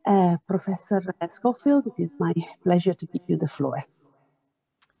 Professor Schofield, it is my pleasure to give you the floor.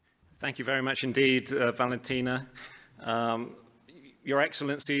 Thank you very much indeed, Valentina. Your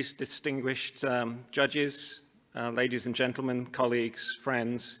Excellencies, distinguished judges, ladies and gentlemen, colleagues,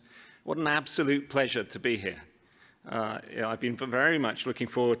 friends, what an absolute pleasure to be here. I've been very much looking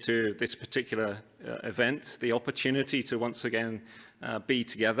forward to this particular event, the opportunity to once again be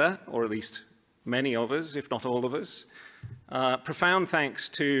together, or at least many of us, if not all of us. Profound thanks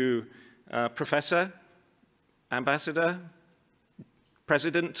to Professor, Ambassador,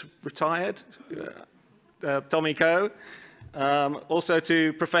 President, retired, Tommy Coe, also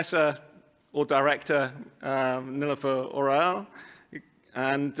to Professor or Director Nilofer Oral,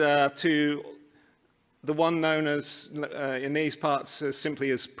 and to the one known as, in these parts,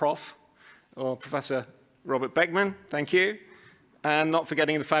 simply as Prof, or Professor Robert Beckman, thank you. And not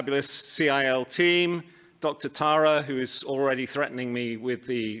forgetting the fabulous CIL team, Dr. Tara, who is already threatening me with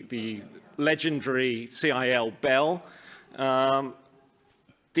the legendary CIL bell,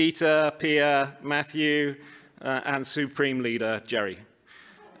 Dieter, Pia, Matthew, and Supreme Leader Jerry.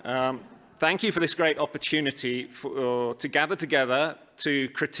 Thank you for this great opportunity to gather together to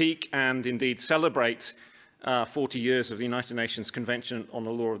critique and indeed celebrate 40 years of the United Nations Convention on the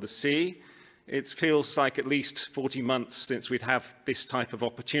Law of the Sea. It feels like at least 40 months since we'd have this type of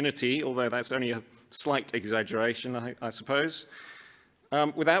opportunity, although that's only a slight exaggeration, I suppose.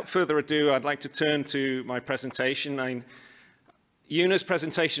 Without further ado, I'd like to turn to my presentation. Una's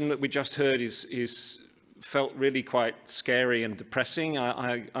presentation that we just heard felt really quite scary and depressing.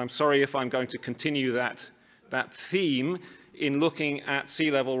 I'm sorry if I'm going to continue that theme in looking at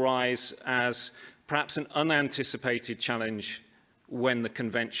sea level rise as perhaps an unanticipated challenge when the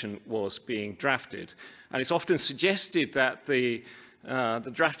convention was being drafted. And it's often suggested that the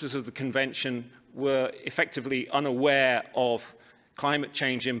drafters of the convention were effectively unaware of climate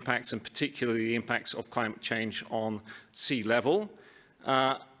change impacts, and particularly the impacts of climate change on sea level.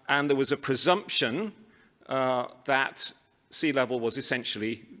 And there was a presumption that sea level was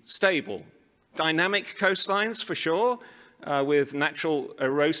essentially stable. Dynamic coastlines, for sure, with natural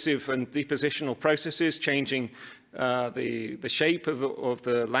erosive and depositional processes changing the shape of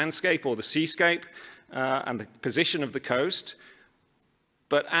the landscape or the seascape and the position of the coast.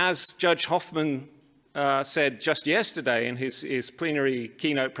 But as Judge Hoffman said just yesterday in his plenary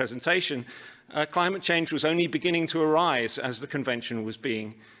keynote presentation, climate change was only beginning to arise as the convention was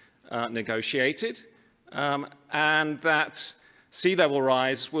being negotiated, and that sea level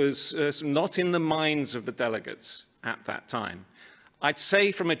rise was not in the minds of the delegates at that time. I'd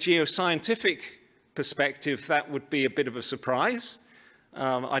say from a geoscientific perspective, that would be a bit of a surprise.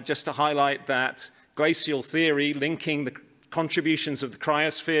 I'd just to highlight that glacial theory linking the contributions of the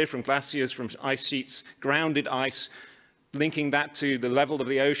cryosphere from glaciers, from ice sheets, grounded ice, linking that to the level of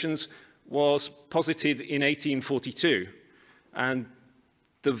the oceans was posited in 1842. And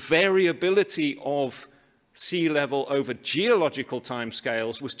the variability of sea level over geological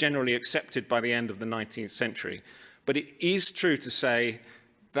timescales was generally accepted by the end of the 19th century. But it is true to say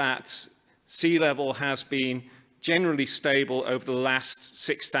that sea level has been generally stable over the last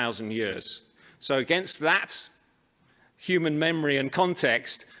 6,000 years. So against that human memory and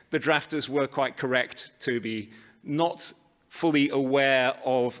context, the drafters were quite correct to be not fully aware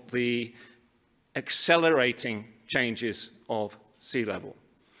of the accelerating changes of sea level.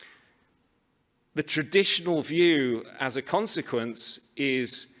 The traditional view, as a consequence,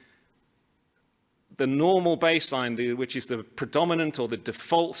 is the normal baseline, which is the predominant or the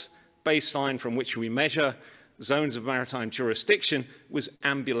default baseline from which we measure zones of maritime jurisdiction, was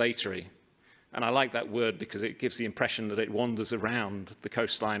ambulatory. And I like that word because it gives the impression that it wanders around the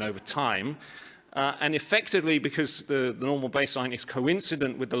coastline over time. And effectively, because the normal baseline is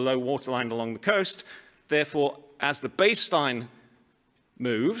coincident with the low waterline along the coast, therefore, as the baseline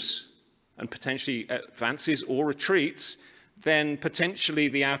moves and potentially advances or retreats, then potentially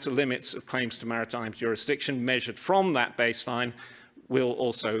the outer limits of claims to maritime jurisdiction measured from that baseline will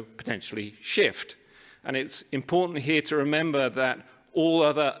also potentially shift. And it's important here to remember that all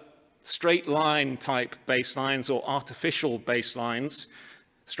other straight line type baselines or artificial baselines,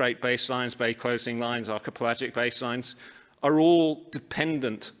 straight baselines, bay closing lines, archipelagic baselines, are all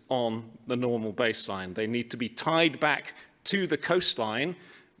dependent on the normal baseline. They need to be tied back to the coastline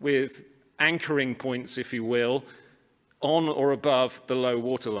with anchoring points, if you will, on or above the low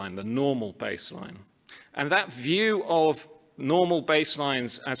waterline, the normal baseline. And that view of normal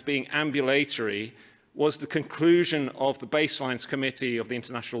baselines as being ambulatory was the conclusion of the Baselines Committee of the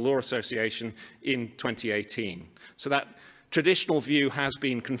International Law Association in 2018. So that traditional view has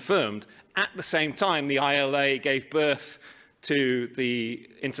been confirmed. At the same time, the ILA gave birth to the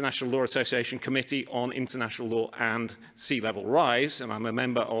International Law Association Committee on International Law and Sea Level Rise, and I'm a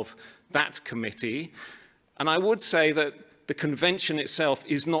member of that committee. And I would say that the convention itself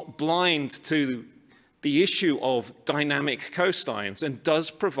is not blind to the issue of dynamic coastlines and does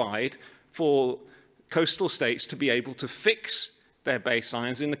provide for coastal states to be able to fix their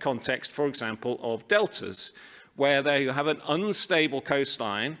baselines in the context, for example, of deltas, where they have an unstable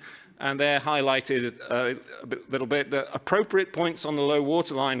coastline, and they're highlighted a little bit. The appropriate points on the low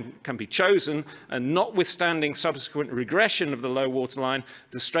waterline can be chosen, and notwithstanding subsequent regression of the low waterline,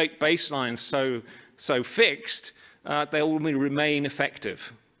 the straight baselines so fixed, they will remain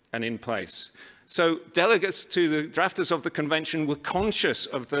effective and in place. So delegates to the drafters of the convention were conscious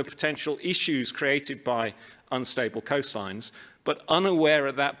of the potential issues created by unstable coastlines, but unaware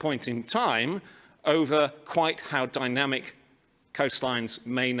at that point in time over quite how dynamic coastlines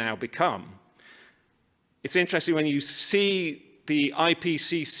may now become. It's interesting when you see the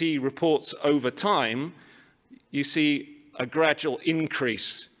IPCC reports over time, you see a gradual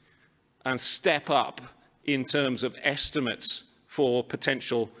increase and step up in terms of estimates for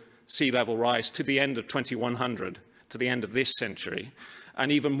potential sea level rise to the end of 2100, to the end of this century,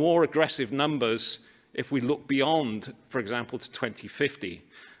 and even more aggressive numbers if we look beyond, for example, to 2050.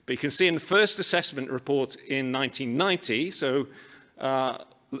 But you can see in the first assessment report in 1990, so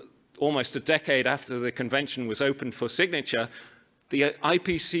almost a decade after the convention was opened for signature, the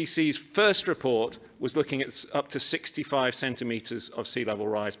IPCC's first report was looking at up to 65 centimeters of sea level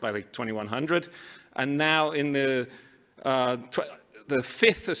rise by the 2100, and now in the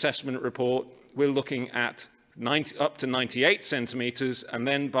fifth assessment report, we're looking at up to 98 centimeters, and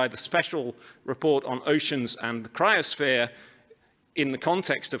then by the special report on oceans and the cryosphere, in the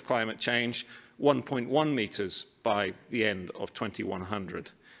context of climate change, 1.1 meters by the end of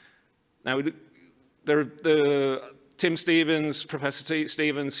 2100. Now, Tim Stevens, Professor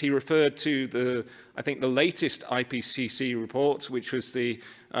Stevens, he referred to I think the latest IPCC report, which was the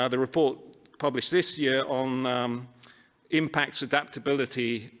report published this year on impacts,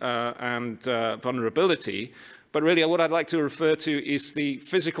 adaptability, and vulnerability. But really what I'd like to refer to is the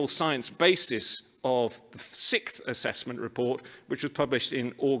physical science basis of the sixth assessment report, which was published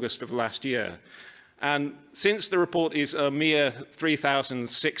in August of last year. And since the report is a mere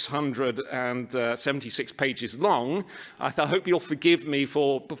 3,676 pages long, I hope you'll forgive me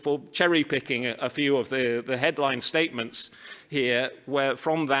for cherry-picking a few of the headline statements here, where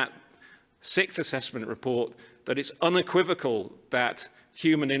from that sixth assessment report, that it's unequivocal that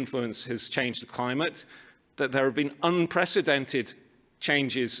human influence has changed the climate, that there have been unprecedented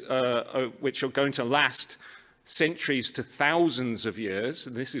changes which are going to last centuries to thousands of years,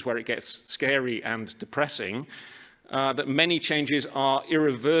 and this is where it gets scary and depressing, that many changes are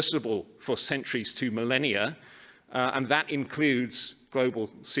irreversible for centuries to millennia, and that includes global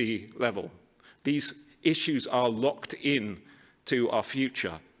sea level. These issues are locked in to our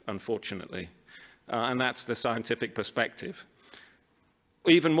future, unfortunately. And that's the scientific perspective.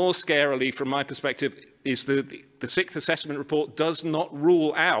 Even more scarily, from my perspective, is the sixth assessment report does not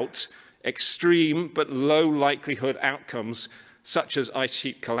rule out extreme but low likelihood outcomes such as ice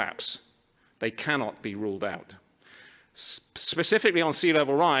sheet collapse. They cannot be ruled out. Specifically on sea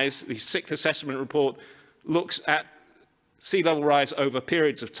level rise, the sixth assessment report looks at sea level rise over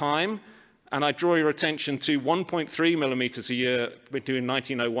periods of time, and I draw your attention to 1.3 millimeters a year between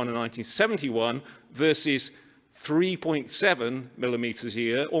 1901 and 1971 versus 3.7 millimeters a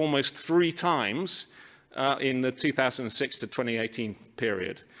year, almost 3 times in the 2006 to 2018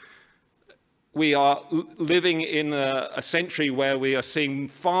 period. We are living in a century where we are seeing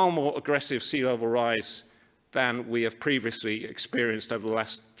far more aggressive sea level rise than we have previously experienced over the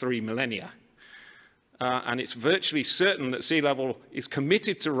last 3 millennia. And it's virtually certain that sea level is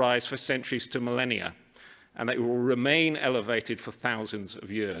committed to rise for centuries to millennia, and that it will remain elevated for thousands of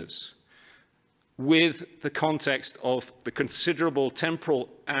years, with the context of the considerable temporal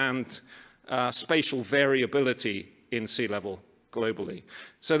and spatial variability in sea level globally.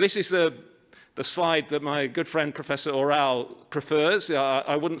 So this is the slide that my good friend Professor Oral prefers.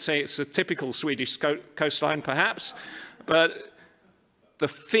 I wouldn't say it's a typical Swedish coastline, perhaps, but the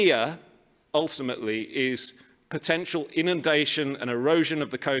fear ultimately is potential inundation and erosion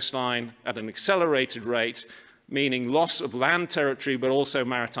of the coastline at an accelerated rate, meaning loss of land territory, but also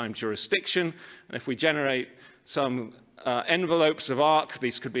maritime jurisdiction. And if we generate some envelopes of ARC,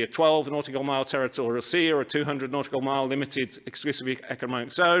 these could be a 12 nautical mile territorial sea or a 200 nautical mile limited exclusive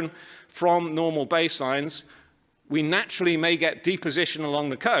economic zone from normal baselines, we naturally may get deposition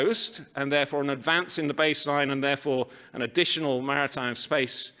along the coast, and therefore an advance in the baseline, and therefore an additional maritime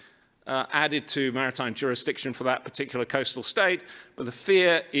space added to maritime jurisdiction for that particular coastal state. But the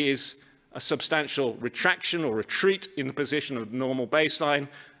fear is a substantial retraction or retreat in the position of the normal baseline,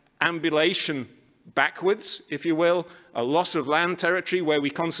 ambulation backwards, if you will, a loss of land territory where we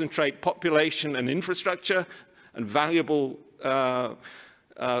concentrate population and infrastructure and valuable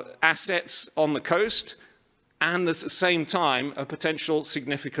assets on the coast, and at the same time, a potential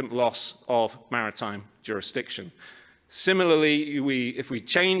significant loss of maritime jurisdiction. Similarly, if we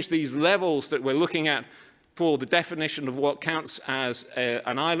change these levels that we're looking at for the definition of what counts as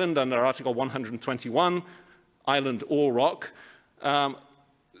an island under Article 121, island or rock,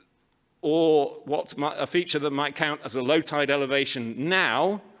 or a feature that might count as a low tide elevation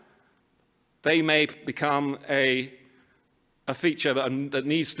now, they may become a feature that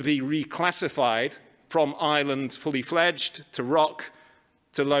needs to be reclassified from island fully fledged to rock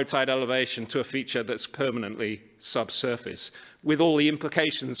to low tide elevation to a feature that's permanently subsurface, with all the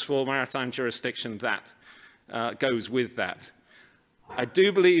implications for maritime jurisdiction that goes with that. I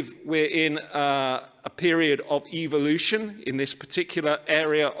do believe we're in a period of evolution in this particular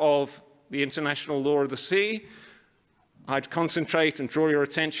area of the international law of the sea. I'd concentrate and draw your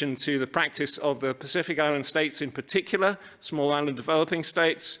attention to the practice of the Pacific Island states in particular, small island developing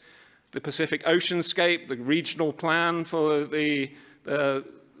states, the Pacific Oceanscape, the regional plan for the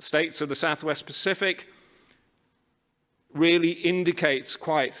states of the Southwest Pacific, really indicates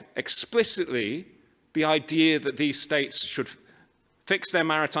quite explicitly the idea that these states should fix their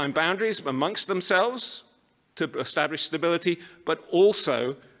maritime boundaries amongst themselves to establish stability, but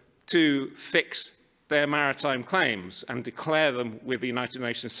also to fix their maritime claims and declare them with the United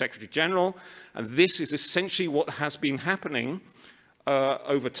Nations Secretary General. And this is essentially what has been happening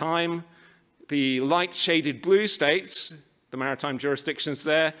over time. The light shaded blue states, the maritime jurisdictions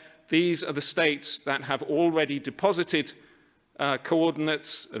there, these are the states that have already deposited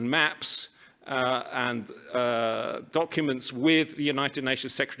coordinates and maps and documents with the United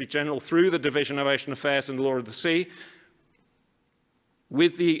Nations Secretary General through the Division of Ocean Affairs and Law of the Sea,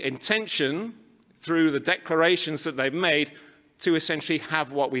 with the intention, through the declarations that they've made, to essentially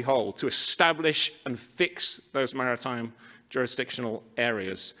have what we hold, to establish and fix those maritime jurisdictional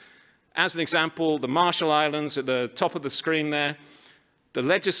areas. As an example, the Marshall Islands at the top of the screen there, the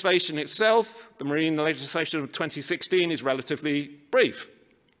legislation itself, the marine legislation of 2016, is relatively brief.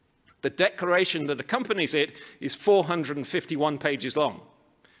 The declaration that accompanies it is 451 pages long,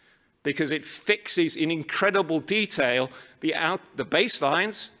 because it fixes in incredible detail the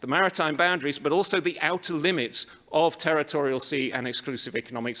baselines, the maritime boundaries, but also the outer limits of territorial sea and exclusive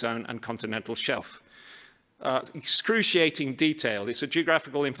economic zone and continental shelf. Excruciating detail. It's a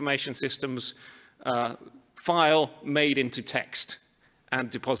geographical information systems file made into text and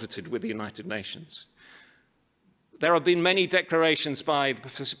deposited with the United Nations. There have been many declarations by the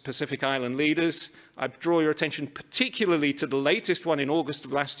Pacific Island leaders. I draw your attention particularly to the latest one in August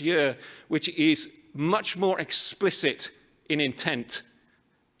of last year, which is much more explicit in intent.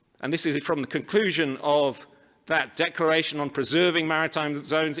 And this is from the conclusion of that declaration on preserving maritime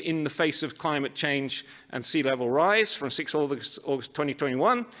zones in the face of climate change and sea level rise from 6 August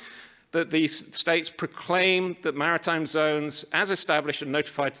 2021, that these states proclaim that maritime zones, as established and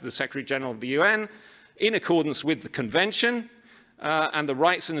notified to the Secretary General of the UN, in accordance with the Convention and the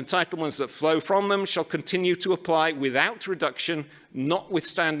rights and entitlements that flow from them, shall continue to apply without reduction,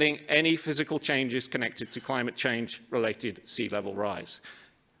 notwithstanding any physical changes connected to climate change-related sea level rise.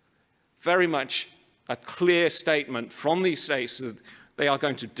 Very much a clear statement from these states that they are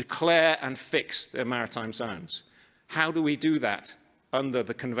going to declare and fix their maritime zones. How do we do that under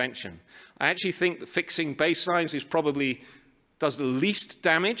the Convention? I actually think that fixing baselines does the least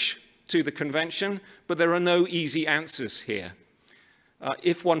damage to the Convention, but there are no easy answers here.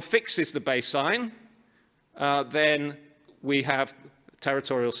 If one fixes the baseline, then we have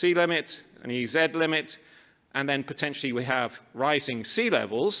territorial sea limit, an EEZ limit, and then potentially we have rising sea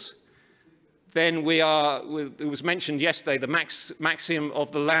levels. Then it was mentioned yesterday, the maxim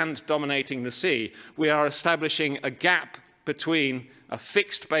of the land dominating the sea. We are establishing a gap between a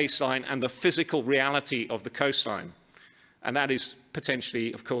fixed baseline and the physical reality of the coastline. And that is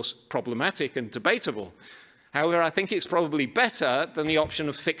potentially, of course, problematic and debatable. However, I think it's probably better than the option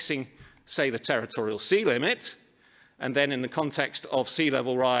of fixing, say, the territorial sea limit, and then in the context of sea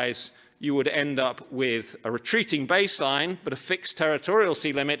level rise, you would end up with a retreating baseline, but a fixed territorial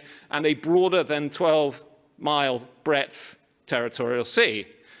sea limit, and a broader than 12-mile breadth territorial sea.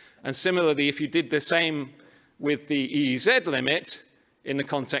 And similarly, if you did the same with the EEZ limit in the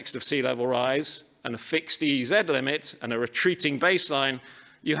context of sea level rise, and a fixed EEZ limit and a retreating baseline,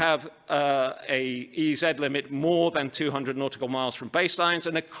 you have a EEZ limit more than 200 nautical miles from baselines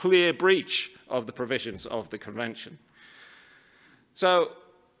and a clear breach of the provisions of the Convention. So,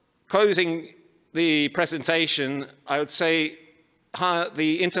 closing the presentation, I would say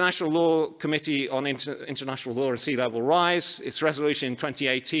The International Law Committee on International Law and Sea Level Rise, its resolution in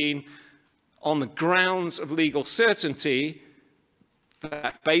 2018, on the grounds of legal certainty,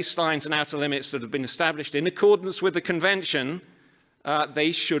 that baselines and outer limits that have been established in accordance with the Convention,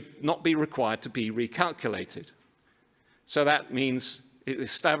 they should not be required to be recalculated. So that means it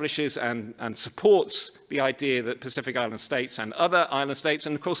establishes and supports the idea that Pacific Island states and other island states,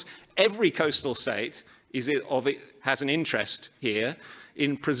 and of course every coastal state has an interest here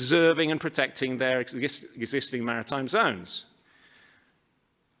in preserving and protecting their existing maritime zones.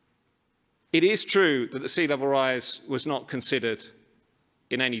 It is true that the sea level rise was not considered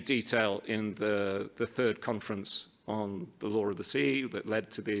in any detail in the third conference on the law of the sea that led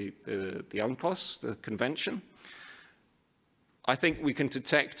to the UNCLOS, the convention. I think we can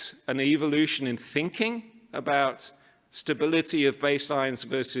detect an evolution in thinking about stability of baselines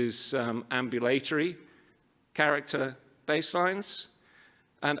versus ambulatory character baselines.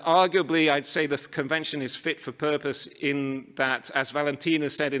 And arguably, I'd say the convention is fit for purpose in that, as Valentina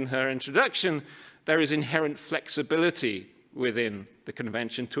said in her introduction, there is inherent flexibility within the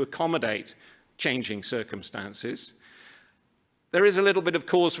convention to accommodate changing circumstances. There is a little bit of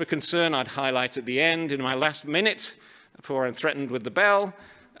cause for concern I'd highlight at the end in my last minute before I'm threatened with the bell.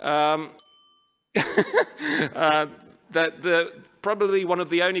 Probably one of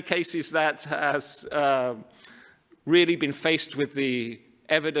the only cases that has really been faced with the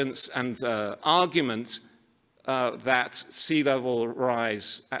evidence and argument that sea level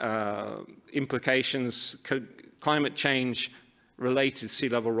rise implications, climate change related sea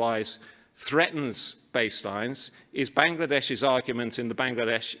level rise threatens baselines, is Bangladesh's argument in the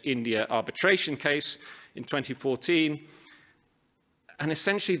Bangladesh-India arbitration case in 2014. And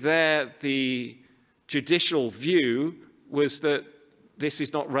essentially there, the judicial view was that this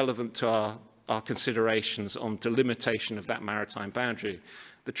is not relevant to our considerations on delimitation of that maritime boundary.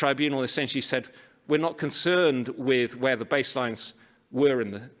 The tribunal essentially said, we're not concerned with where the baselines were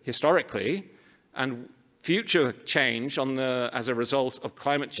historically, and future change as a result of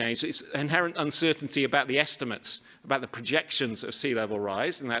climate change, it's inherent uncertainty about the estimates, about the projections of sea level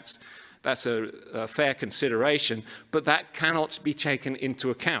rise, and that's a fair consideration, but that cannot be taken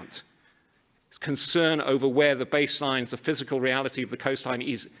into account. It's concern over where the baselines, the physical reality of the coastline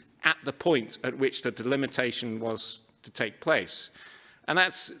is at the point at which the delimitation was to take place. And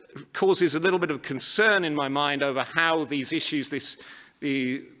that causes a little bit of concern in my mind over how these issues,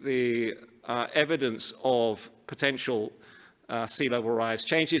 the evidence of potential sea level rise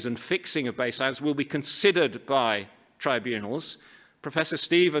changes and fixing of baselines will be considered by tribunals. Professor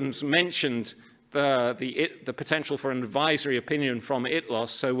Stevens mentioned the potential for an advisory opinion from UNCLOS,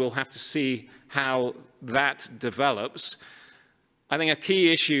 so we'll have to see how that develops. I think a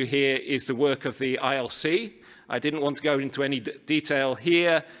key issue here is the work of the ILC. I didn't want to go into any detail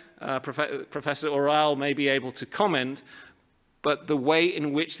here. Professor Oral may be able to comment, but the way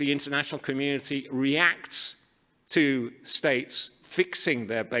in which the international community reacts to states fixing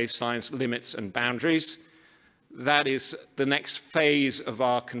their baselines, limits and boundaries, that is the next phase of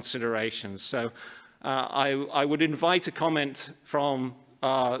our considerations. So I would invite a comment from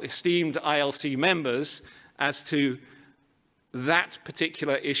our esteemed ILC members as to that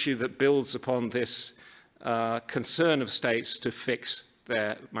particular issue that builds upon this concern of states to fix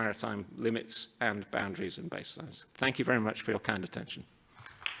their maritime limits and boundaries and baselines. Thank you very much for your kind attention.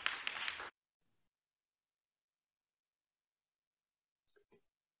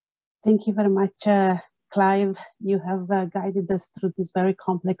 Thank you very much, Clive. You have guided us through this very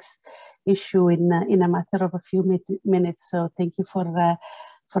complex issue in a matter of a few minutes. So thank you for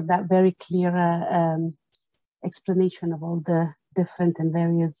that very clear explanation of all the different and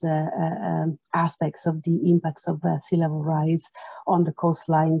various aspects of the impacts of sea level rise on the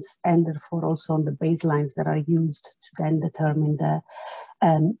coastlines and therefore also on the baselines that are used to then determine the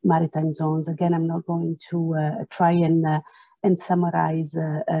maritime zones. Again, I'm not going to try and summarize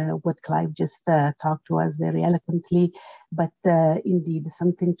what Clive just talked to us very eloquently, but indeed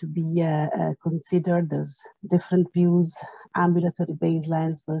something to be considered. There's different views, ambulatory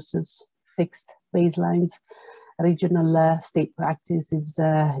baselines versus fixed baselines. Regional state practice is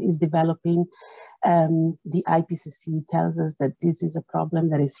developing. The IPCC tells us that this is a problem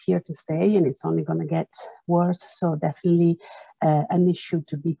that is here to stay and it's only going to get worse. So definitely an issue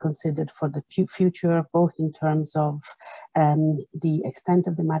to be considered for the future, both in terms of the extent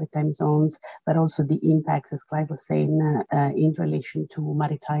of the maritime zones, but also the impacts, as Clive was saying, in relation to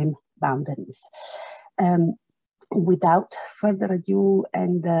maritime boundaries. without further ado,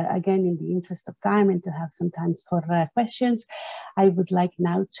 and again, in the interest of time and to have some time for questions, I would like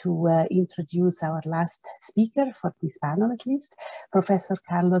now to introduce our last speaker for this panel, at least, Professor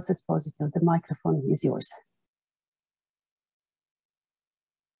Carlos Esposito. The microphone is yours.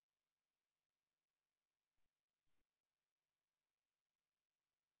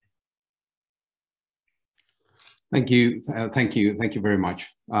 Thank you very much.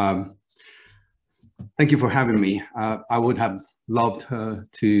 Thank you for having me. I would have loved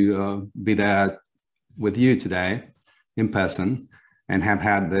to be there with you today in person and have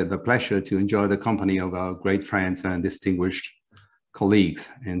had the pleasure to enjoy the company of our great friends and distinguished colleagues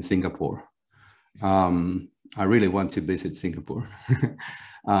in Singapore. I really want to visit Singapore.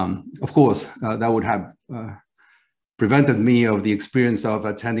 Of course, that would have prevented me of the experience of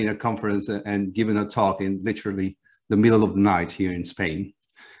attending a conference and giving a talk in literally the middle of the night here in Spain.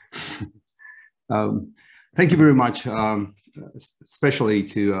 Thank you very much, especially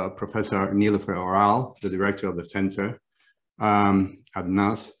to Professor Niloufer Oral, the director of the center at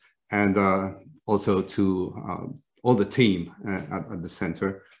NAS, and also to all the team at the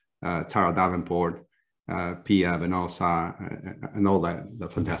center, Tara Davenport, Pia Venosa, and all the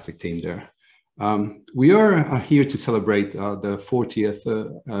fantastic team there. We are here to celebrate the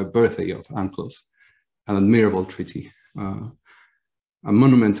 40th birthday of UNCLOS, an admirable treaty, a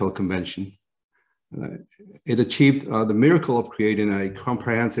monumental convention. It achieved the miracle of creating a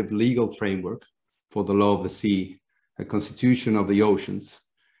comprehensive legal framework for the law of the sea, a constitution of the oceans.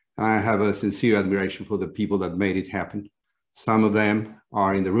 I have a sincere admiration for the people that made it happen. Some of them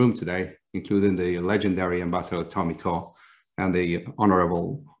are in the room today, including the legendary Ambassador Tommy Kaw and the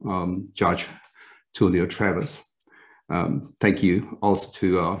Honorable Judge Tulio Travis. Thank you also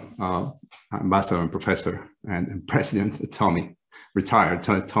to Ambassador and Professor and President Tommy, retired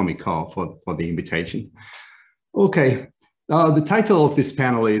Tommy Kaw, for the invitation. Okay, the title of this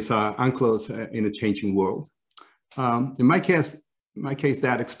panel is UNCLOS in a Changing World. In my case,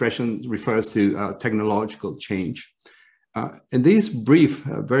 that expression refers to technological change. In this brief,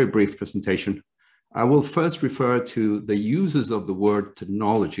 very brief presentation, I will first refer to the uses of the word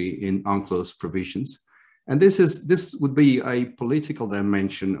technology in UNCLOS provisions. And this would be a political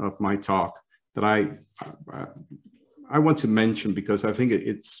dimension of my talk that I want to mention because I think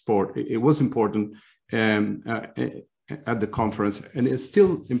it was important at the conference, and it's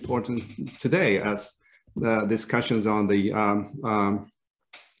still important today as the discussions on the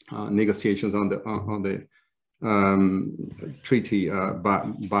negotiations on the treaty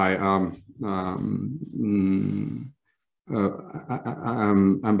by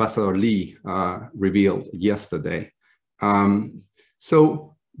Ambassador Lee revealed yesterday.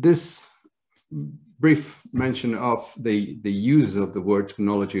 So this brief mention of the use of the word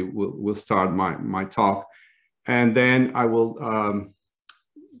technology will start my talk, and then I will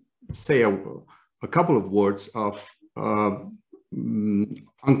say a couple of words of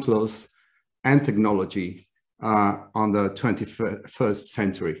UNCLOS and technology on the 21st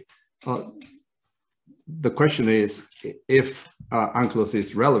century. The question is if UNCLOS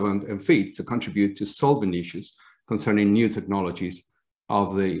is relevant and fit to contribute to solving issues concerning new technologies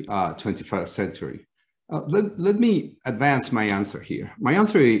of the 21st century. Let me advance my answer here. My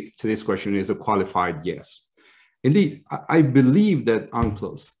answer to this question is a qualified yes. Indeed, I believe that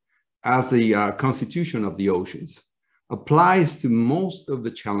UNCLOS, as the constitution of the oceans, applies to most of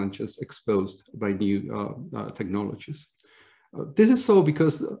the challenges exposed by new technologies. This is so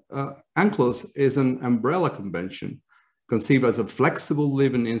because UNCLOS is an umbrella convention conceived as a flexible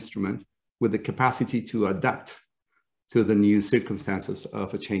living instrument with the capacity to adapt to the new circumstances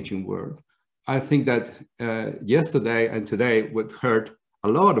of a changing world. I think that yesterday and today we've heard a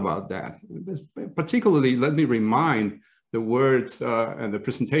lot about that. Particularly, let me remind the words and the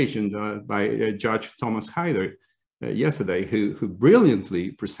presentation by Judge Thomas Hyder yesterday, who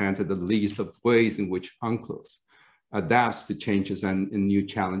brilliantly presented the list of ways in which UNCLOS adapts to changes and new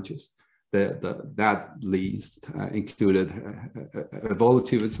challenges. That list included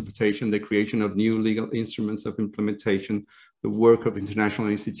evolutive interpretation, the creation of new legal instruments of implementation, the work of international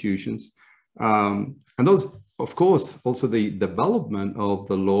institutions, and those, of course, also the development of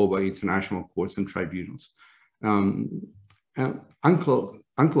the law by international courts and tribunals.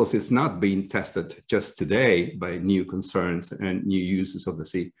 UNCLOS is not being tested just today by new concerns and new uses of the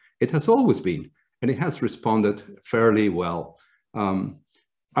sea. It has always been, and it has responded fairly well.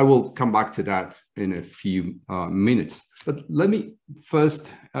 I will come back to that in a few minutes, but let me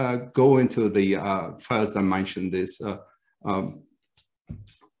first go into the first dimension, this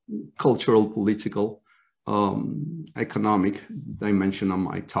cultural, political, economic dimension of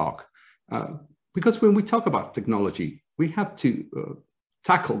my talk. because when we talk about technology, we have to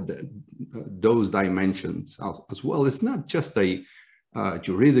tackle those dimensions as well. It's not just a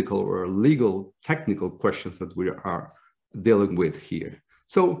juridical or legal technical questions that we are dealing with here.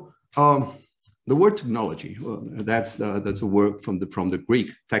 So the word technology, that's a word from the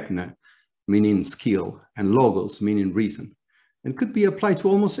Greek techne, meaning skill, and logos, meaning reason, and could be applied to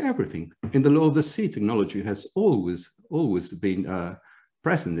almost everything. In the law of the sea, technology has always been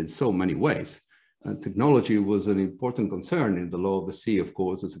present in so many ways. Technology was an important concern in the law of the sea, of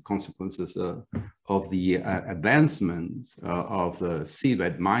course, as a consequence of the advancements of the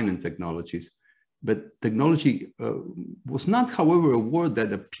seabed mining technologies. But technology was not, however, a word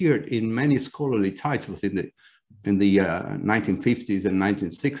that appeared in many scholarly titles in the 1950s and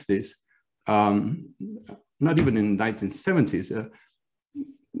 1960s, not even in the 1970s,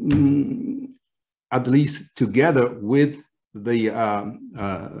 at least together with the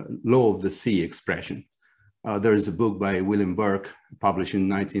law of the sea expression. There is a book by William Burke published in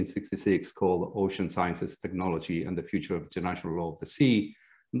 1966 called Ocean Sciences, Technology and the Future of International Law of the Sea,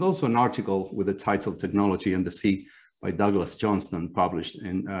 and also an article with the title Technology and the Sea by Douglas Johnston, published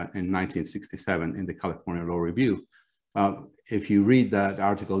in 1967 in the California Law Review. If you read that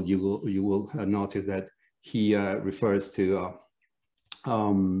article, you will notice that he refers to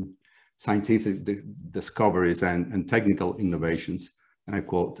scientific discoveries and technical innovations, and I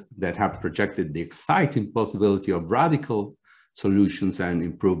quote, that have projected the exciting possibility of radical solutions and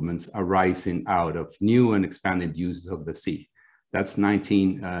improvements arising out of new and expanded uses of the sea. That's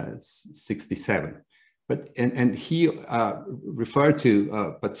 1967. And he referred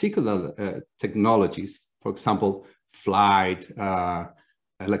to particular technologies, for example, flight,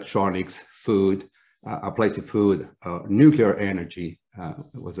 electronics, food, applied to food, nuclear energy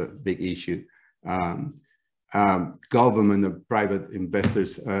was a big issue. Government and private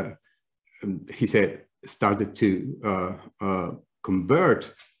investors, he said, started to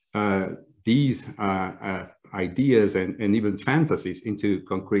convert these ideas and even fantasies into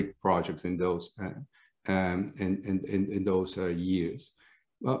concrete projects in those in those years.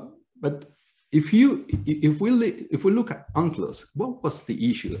 But if we look at UNCLOS, what was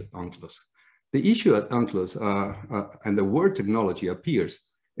the issue at UNCLOS? The issue at UNCLOS and the word technology appears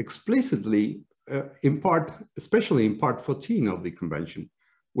explicitly in part, especially in part 14 of the convention,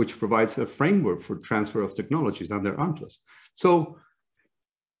 which provides a framework for transfer of technologies under UNCLOS. So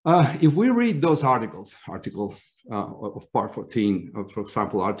if we read those articles of part 14, for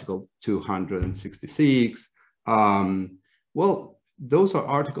example, article 266, well, those are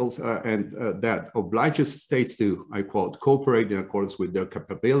articles that obliges states to, I quote, cooperate in accordance with their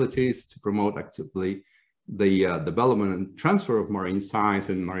capabilities to promote actively the development and transfer of marine science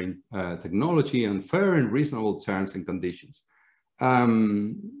and marine technology on fair and reasonable terms and conditions.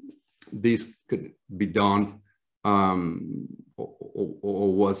 This could be done or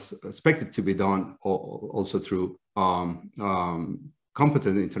was expected to be done also through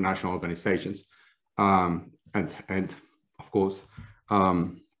competent international organizations and of course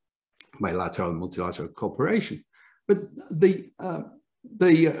bilateral and multilateral cooperation. But the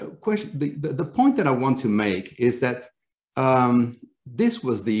point that I want to make is that this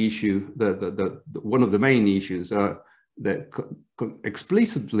was the issue, one of the main issues that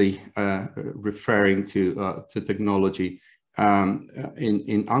explicitly referring to technology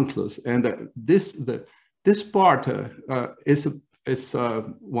in UNCLOS, and that this part is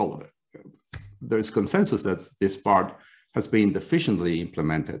well, there's consensus that this part has been deficiently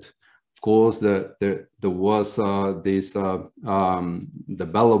implemented. Of course, there was this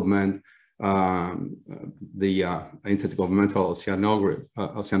development, the Intergovernmental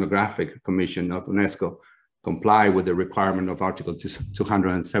Oceanographic Commission of UNESCO comply with the requirement of Article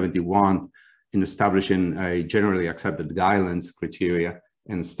 271 in establishing a generally accepted guidelines, criteria,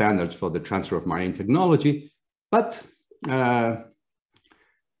 and standards for the transfer of marine technology. But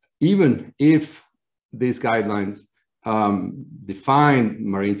even if these guidelines define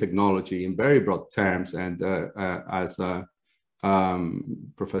marine technology in very broad terms, and as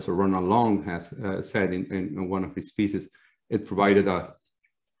Professor Ronald Long has said in one of his pieces, it provided a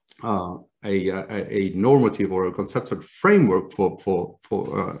normative or a conceptual framework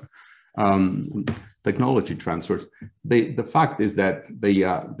for technology transfers. The fact is that the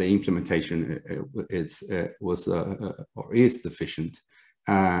implementation was or is deficient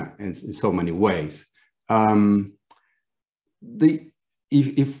in so many ways.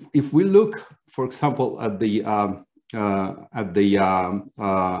 If we look, for example, at the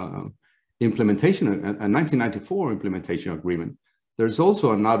implementation, a 1994 implementation agreement, there's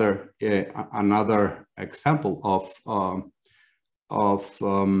also another example of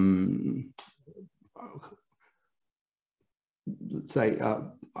let's say,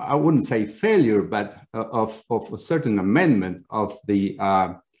 I wouldn't say failure, but of a certain amendment of the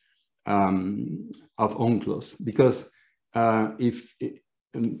of UNCLOS, because if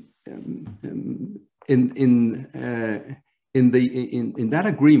in that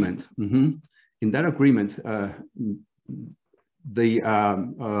agreement, the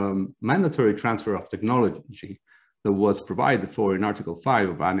mandatory transfer of technology that was provided for in Article 5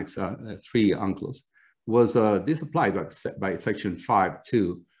 of Annex 3 UNCLOS was disapplied by Section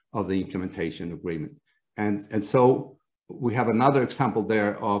 5.2 of the implementation agreement, and so we have another example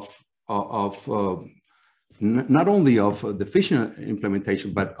there of not only of deficient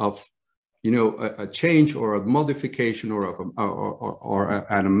implementation, but of a change or a modification or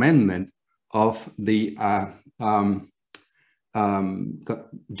an amendment of the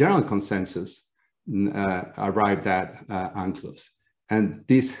general consensus arrived at UNCLOS. And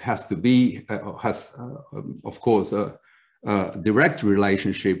this has to be, of course, a direct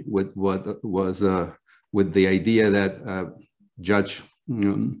relationship with what was with the idea that Judge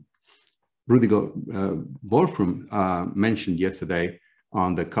Rudiger Wolfram mentioned yesterday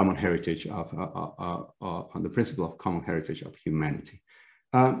on the common heritage of, on the principle of common heritage of humanity.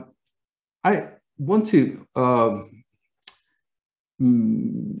 I want to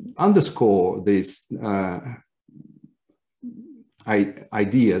underscore these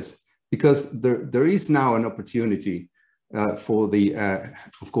ideas because there is now an opportunity for the,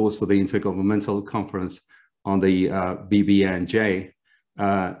 of course, for the Intergovernmental Conference on the BBNJ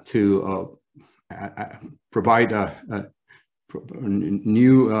to provide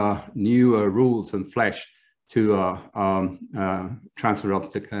new rules and flesh to transfer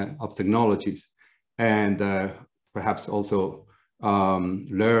of technologies, and perhaps also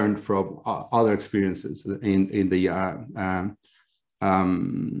learn from other experiences in the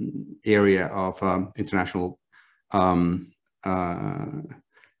area of international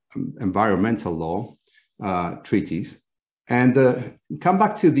environmental law treaties, and come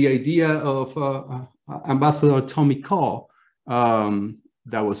back to the idea of Ambassador Tommy Kaw,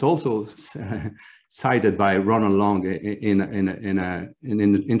 that was also cited by Ronald Long in an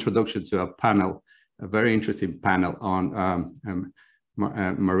introduction to a panel, a very interesting panel on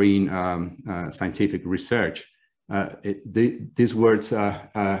marine scientific research. These words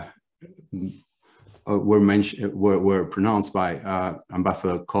were pronounced by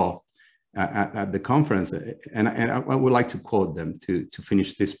Ambassador Kaw at the conference, and I would like to quote them to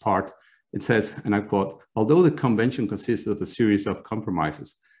finish this part. It says, and I quote, "Although the convention consists of a series of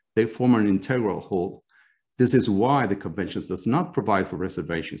compromises, they form an integral whole. This is why the convention does not provide for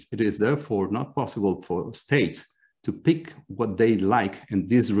reservations. It is therefore not possible for states to pick what they like and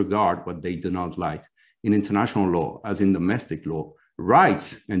disregard what they do not like. In international law, as in domestic law,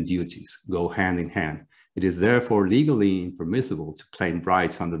 rights and duties go hand in hand. It is therefore legally impermissible to claim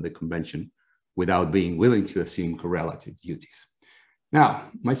rights under the convention without being willing to assume correlative duties."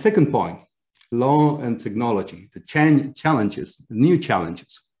 Now, my second point, law and technology, the challenges, the new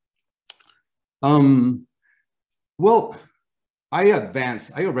challenges. Well, I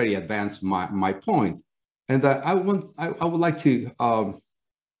already advanced my point, and I would like to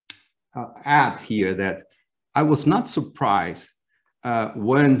add here that I was not surprised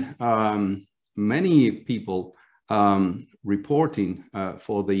when many people reporting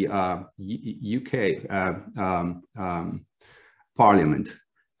for the UK Parliament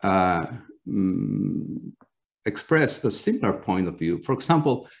expressed a similar point of view. For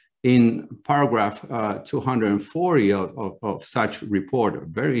example, in paragraph 240 of such report, a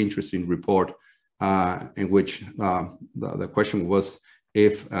very interesting report, in which the question was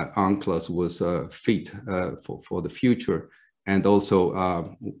if UNCLOS was fit for the future, and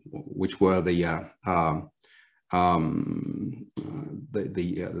also which were the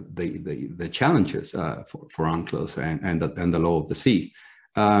challenges for UNCLOS and the law of the sea.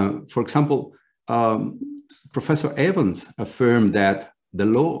 For example, Professor Evans affirmed that the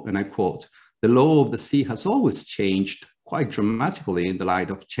law, and I quote, "The law of the sea has always changed quite dramatically in the light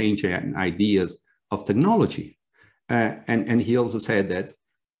of changing ideas of technology." And he also said that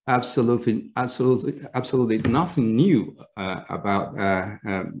absolutely nothing new about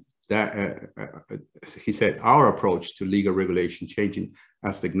that. He said our approach to legal regulation changing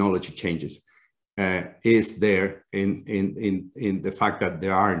as technology changes is there in the fact that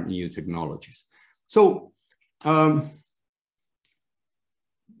there are new technologies. So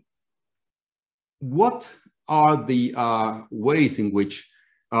what are the ways in which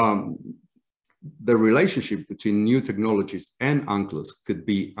the relationship between new technologies and UNCLOS could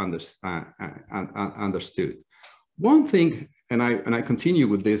be understood? one thing, and I continue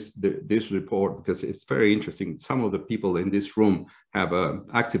with this report because it's very interesting. Some of the people in this room have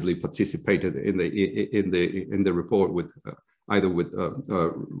actively participated in the report with either with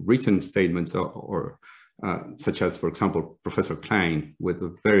written statements or such as, for example, Professor Klein with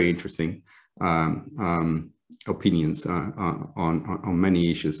a very interesting opinions on many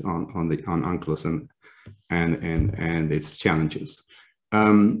issues on UNCLOS and its challenges.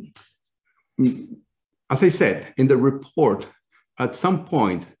 As I said, in the report, at some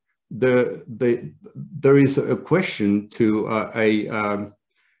point, there is a question to a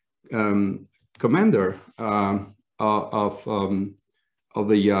commander of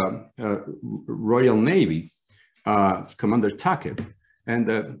the Royal Navy, Commander Tackett, and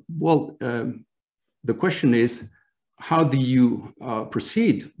the question is, how do you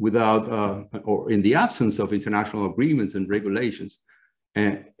proceed without or in the absence of international agreements and regulations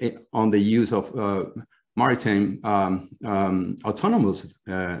on the use of maritime autonomous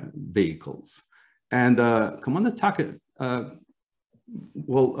vehicles? And Commander Tackett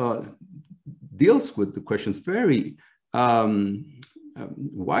deals with the questions very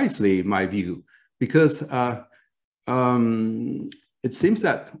wisely, in my view, because it seems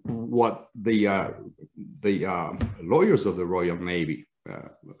that what the lawyers of the Royal Navy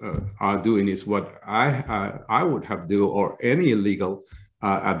are doing is what I would have do, or any legal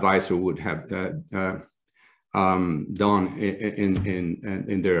advisor would have done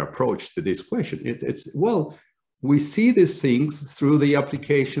in their approach to this question. It's well, we see these things through the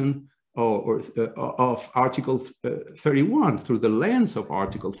application of Article 31, through the lens of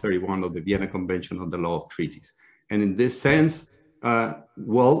Article 31 of the Vienna Convention on the Law of Treaties. And in this sense,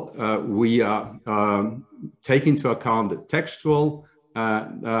 we take into account the textual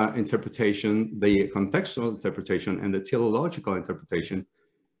interpretation, the contextual interpretation, and the teleological interpretation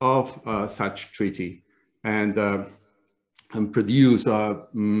of such treaty, and produce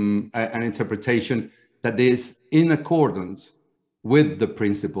an interpretation that is in accordance with the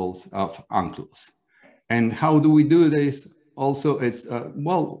principles of UNCLOS. And how do we do this? Also, it's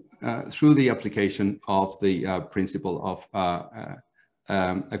through the application of the principle of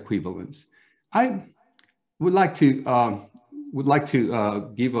equivalence. I would like to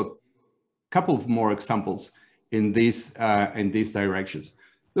give a couple of more examples in these directions.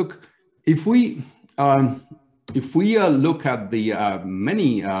 Look, if we look at the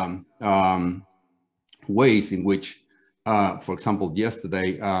many ways in which, for example,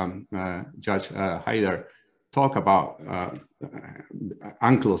 yesterday Judge Haider talked about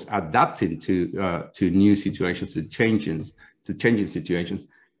UNCLOS adapting to new situations, to changing situations.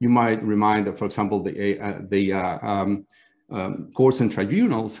 You might remind that, for example, the courts and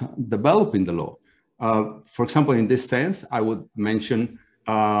tribunals developing the law. For example, in this sense, I would mention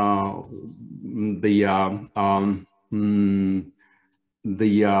the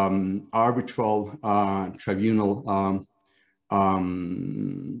arbitral tribunal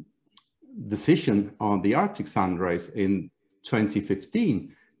decision on the Arctic sunrise in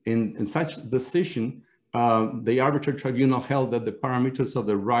 2015. In such decision, the arbitral tribunal held that the parameters of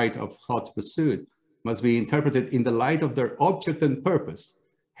the right of hot pursuit must be interpreted in the light of their object and purpose,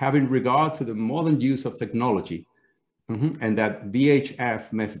 having regard to the modern use of technology, and that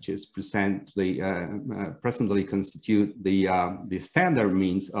VHF messages presently constitute the standard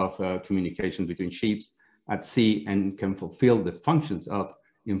means of communication between ships at sea and can fulfill the functions of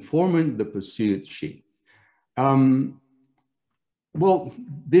informing the pursued ship. Well,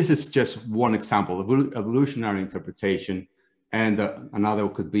 this is just one example of evolutionary interpretation, and another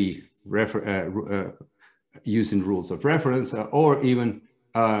could be using rules of reference, or even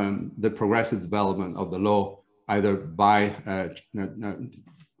the progressive development of the law, either by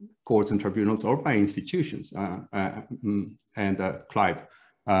courts and tribunals or by institutions. And Clive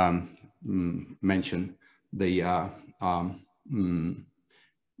mentioned the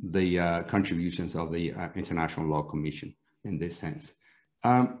contributions of the International Law Commission in this sense.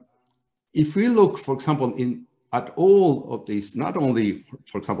 If we look, for example, at all of these, not only,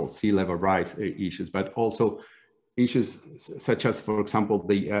 for example, sea level rise issues, but also issues such as, for example,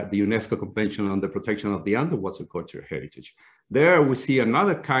 the UNESCO Convention on the Protection of the Underwater Cultural Heritage. There we see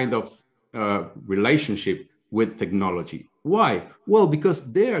another kind of relationship with technology. Why? Well,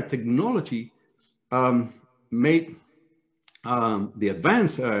 because their technology made the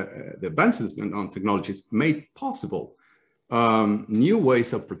advances on technologies made possible new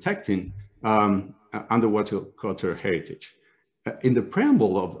ways of protecting underwater cultural heritage. In the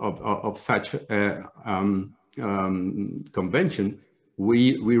preamble of such convention,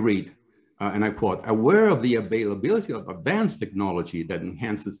 we read, and I quote, "Aware of the availability of advanced technology that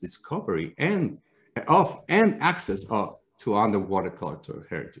enhances discovery and and access to underwater cultural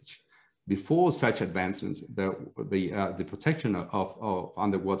heritage. Before such advancements, the protection of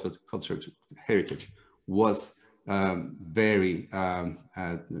underwater cultural heritage was very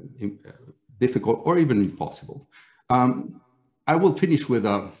difficult or even impossible. I will finish with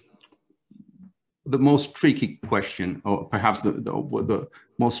the most tricky question, or perhaps the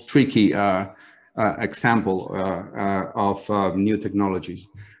most tricky example of new technologies,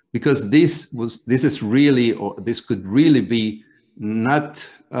 because this could really be not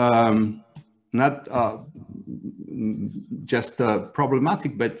just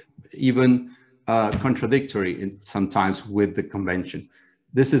problematic, but even contradictory sometimes with the convention.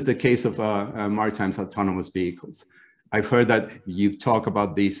 This is the case of maritime autonomous vehicles. I've heard that you've talked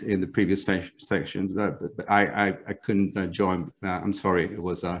about this in the previous section, but I couldn't join. I'm sorry, it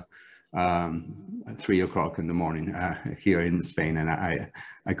was 3 o'clock in the morning here in Spain, and I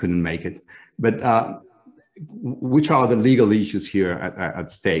couldn't make it. But which are the legal issues here at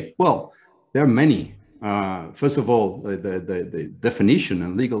stake? Well, there are many. First of all, the definition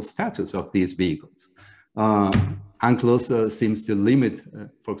and legal status of these vehicles. UNCLOS seems to limit,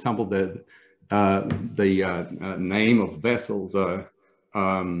 for example, the name of vessels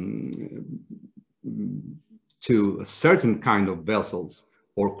to a certain kind of vessels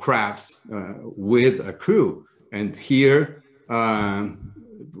or crafts with a crew. And here,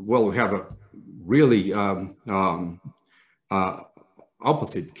 well, we have a really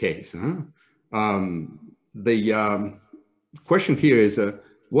opposite case. The question here is,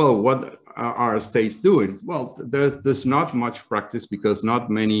 well, what are states doing? Well, there's not much practice because not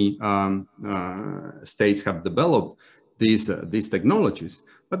many states have developed these technologies,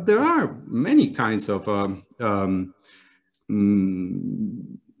 but there are many kinds of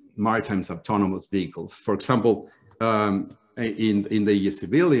maritime autonomous vehicles. For example, in the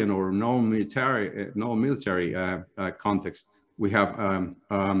civilian or non-military context, we have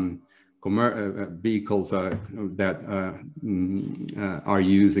vehicles that are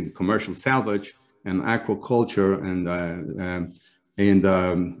used in commercial salvage and aquaculture and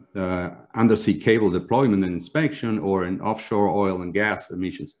undersea cable deployment and inspection, or in offshore oil and gas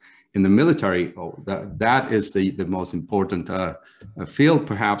emissions. In the military, that is the most important field,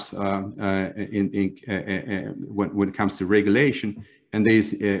 perhaps, when it comes to regulation. And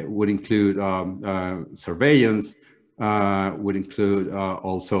these would include surveillance, would include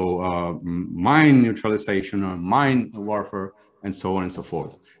also mine neutralization or mine warfare, and so on and so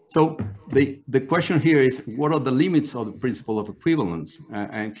forth. So the question here is, what are the limits of the principle of equivalence?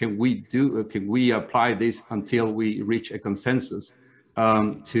 And can we apply this until we reach a consensus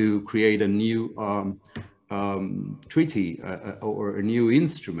to create a new treaty or a new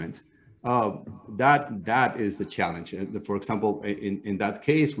instrument? That is the challenge. For example, in that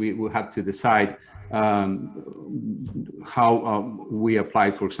case, we will have to decide how we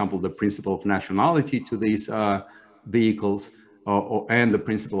apply, for example, the principle of nationality to these vehicles, and the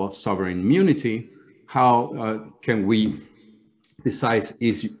principle of sovereign immunity. How can we decide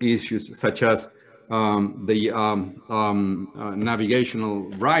issues such as the navigational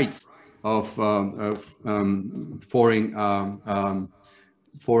rights of foreign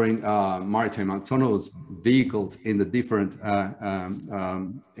maritime autonomous vehicles in the different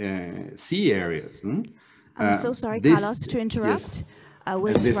sea areas? I'm so sorry, Carlos, to interrupt. Yes.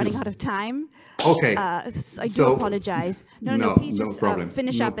 We're just running out of time. Okay. I do apologize. No, please just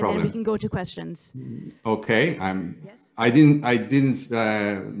finish up and then we can go to questions. Okay. Yes?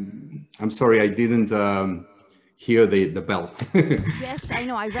 I'm sorry, I didn't hear the bell. Yes, I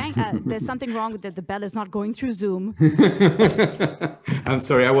know. I rang. There's something wrong with the bell is not going through Zoom. I'm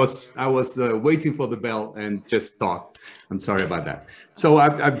sorry. I was waiting for the bell and just talked. I'm sorry about that. So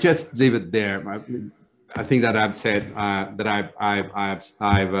I've just leave it there. I think that I've said that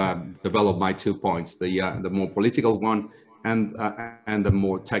I've developed my 2 points: the more political one and the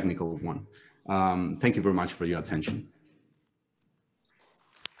more technical one. Thank you very much for your attention.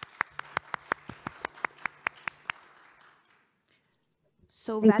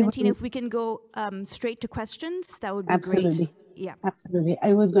 So, Valentina, if we can go straight to questions, that would be Absolutely. great. Yeah, absolutely.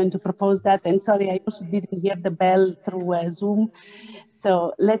 I was going to propose that, and sorry, I also didn't hear the bell through Zoom.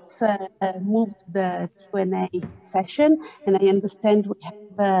 So let's move to the Q&A session, and I understand we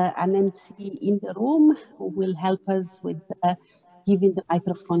have an MC in the room who will help us with giving the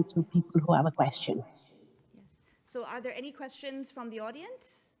microphone to people who have a question. Yes. So, are there any questions from the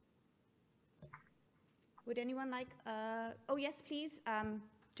audience? Would anyone like? Oh yes, please,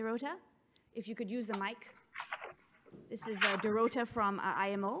 Dorota, if you could use the mic. This is Dorota from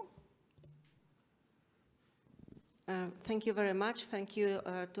IMO. Thank you very much. Thank you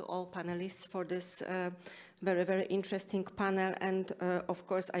to all panelists for this very, very interesting panel. And of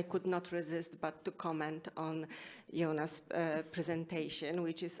course, I could not resist but to comment on Jonas' presentation,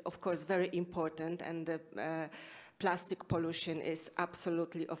 which is of course very important, and the plastic pollution is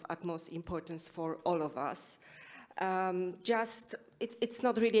absolutely of utmost importance for all of us. It's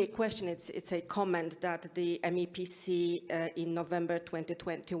not really a question, it's a comment that the MEPC in November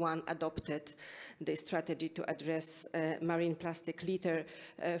 2021 adopted the strategy to address marine plastic litter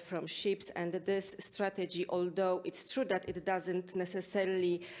from ships. And this strategy, although it's true that it doesn't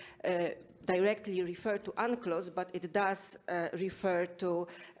necessarily directly refer to UNCLOS, but it does refer to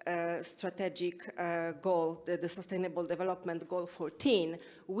strategic goal, the Sustainable Development Goal 14,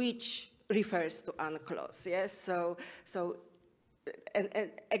 which refers to UNCLOS. Yes, so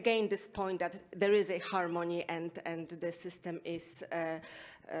and again, this point that there is a harmony and the system is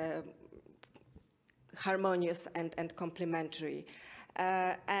harmonious and complementary.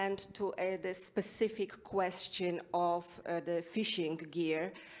 And to the specific question of the fishing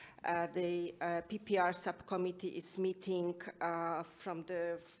gear, the PPR subcommittee is meeting from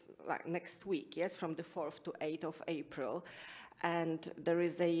the next week, yes, from the 4th to 8th of April. And there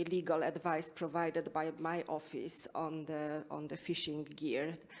is a legal advice provided by my office on the fishing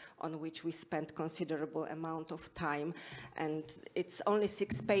gear, on which we spent considerable amount of time. And it's only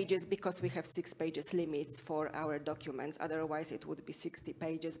 6 pages because we have 6 pages limit for our documents. Otherwise, it would be 60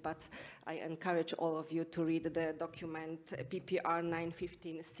 pages. But I encourage all of you to read the document PPR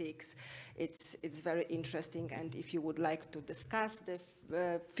 915-6. It's very interesting. And if you would like to discuss the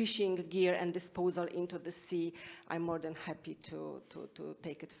fishing gear and disposal into the sea, I'm more than happy to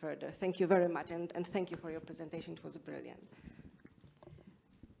take it further. Thank you very much, and thank you for your presentation. It was brilliant.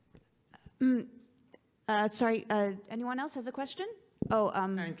 Sorry, anyone else has a question? Oh,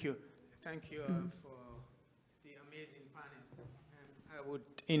 Thank you. Thank you for the amazing panel. I would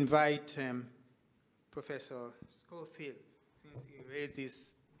invite Professor Schofield, since he raised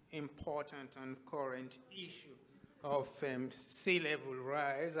this important and current issue of sea level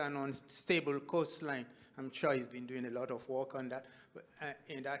rise and unstable coastline. I'm sure he's been doing a lot of work on that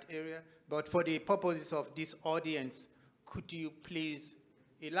in that area. But for the purposes of this audience, could you please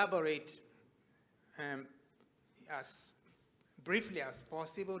elaborate as briefly as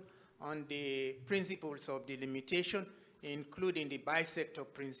possible on the principles of delimitation, including the bisector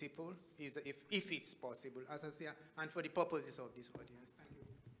principle, if it's possible, as I say, and for the purposes of this audience. Thank you.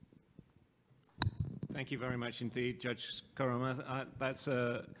 Thank you very much indeed, Judge Koroma. That's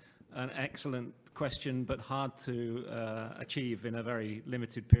an excellent question, but hard to achieve in a very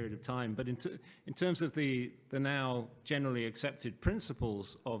limited period of time. But in terms of the now generally accepted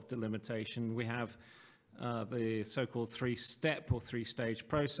principles of delimitation, we have the so-called 3-step or 3-stage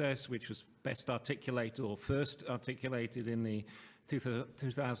process, which was best articulated or first articulated in the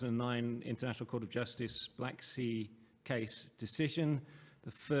 2009 International Court of Justice Black Sea case decision,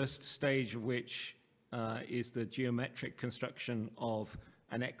 the first stage of which is the geometric construction of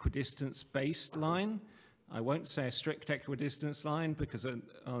an equidistance-based line. I won't say a strict equidistance line, because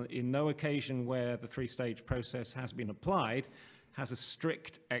in no occasion where the 3-stage process has been applied has a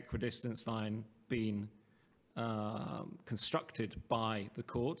strict equidistance line been constructed by the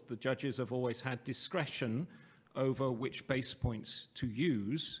court. The judges have always had discretion over which base points to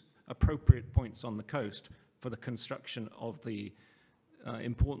use, appropriate points on the coast, for the construction of the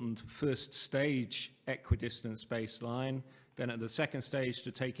important first stage equidistance baseline. Then at the second stage,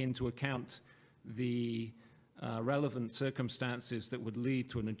 to take into account the relevant circumstances that would lead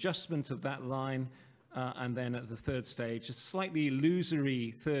to an adjustment of that line. And then at the third stage, a slightly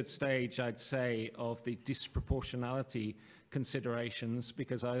illusory third stage, I'd say, of the disproportionality considerations,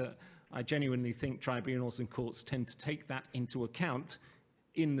 because I genuinely think tribunals and courts tend to take that into account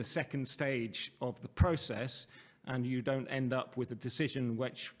in the second stage of the process, and you don't end up with a decision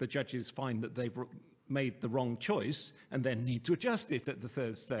which the judges find that they've made the wrong choice and then need to adjust it at the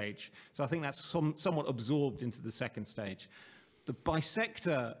third stage. So I think that's somewhat absorbed into the second stage. The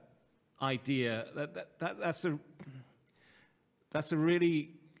bisector idea, that's a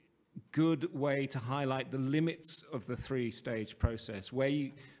really good way to highlight the limits of the 3-stage process, where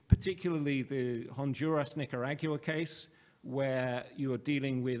you, particularly the Honduras-Nicaragua case, where you are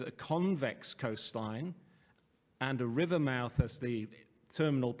dealing with a convex coastline and a river mouth as the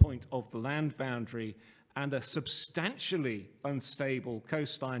terminal point of the land boundary, and a substantially unstable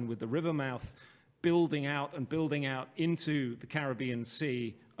coastline with the river mouth building out into the Caribbean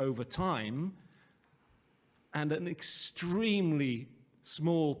Sea over time, and an extremely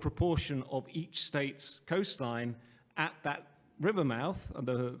small proportion of each state's coastline at that river mouth,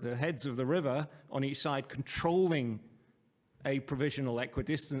 the heads of the river on each side controlling a provisional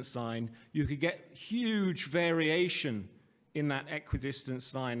equidistance line, you could get huge variation in that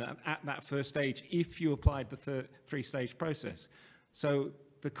equidistance line at that first stage if you applied the three-stage process. So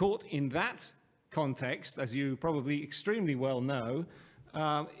the court in that context, as you probably extremely well know,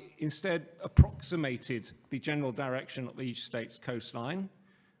 instead approximated the general direction of each state's coastline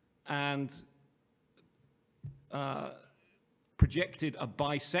and projected a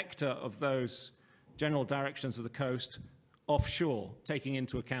bisector of those general directions of the coast offshore, taking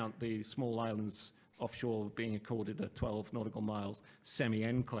into account the small islands offshore being accorded a 12 nautical miles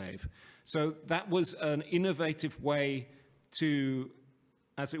semi-enclave. So that was an innovative way to,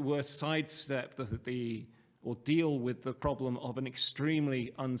 as it were, sidestep or deal with the problem of an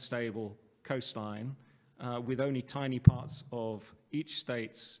extremely unstable coastline with only tiny parts of each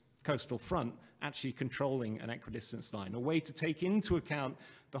state's coastal front actually controlling an equidistance line. A way to take into account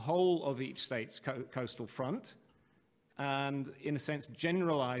the whole of each state's coastal front and, in a sense,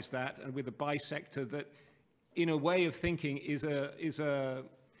 generalize that, and with a bisector that, in a way of thinking, is a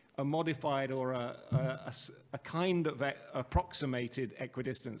modified or a kind of approximated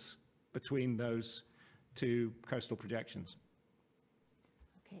equidistance between those two coastal projections.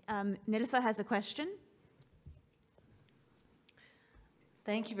 Okay, Nilufer has a question.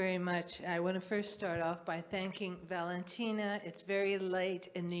 Thank you very much. I want to first start off by thanking Valentina. It's very late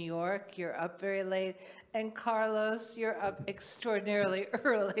in New York. You're up very late. And Carlos, you're up extraordinarily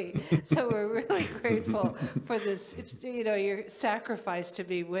early. So we're really grateful for this, you know, your sacrifice to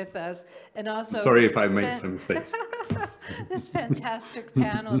be with us. And also, sorry if I made some mistakes. This fantastic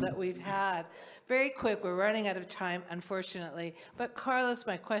panel that we've had. Very quick, we're running out of time, unfortunately. But Carlos,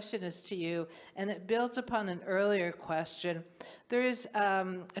 my question is to you, and it builds upon an earlier question. There is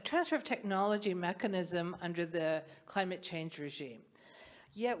a transfer of technology mechanism under the climate change regime.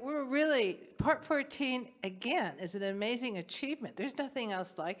 Yet we're really, Part 14, again, is an amazing achievement. There's nothing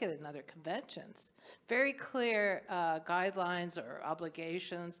else like it in other conventions. Very clear guidelines or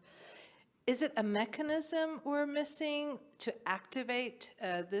obligations. Is it a mechanism we're missing to activate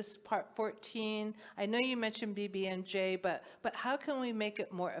this Part 14? I know you mentioned BBNJ, but how can we make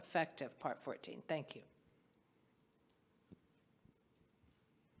it more effective, Part 14? Thank you.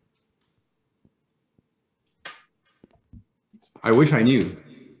 I wish I knew.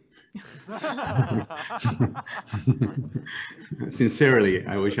 Sincerely,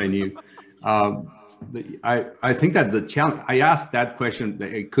 I wish I knew. I think that the challenge, I asked that question,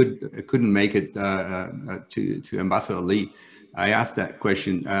 I couldn't make it to Ambassador Lee. I asked that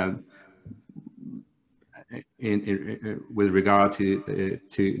question with regard to the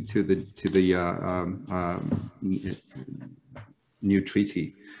new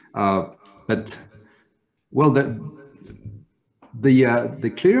treaty, but well, the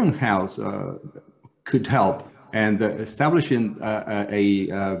clearinghouse could help, and establishing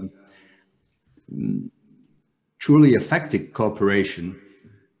a truly effective cooperation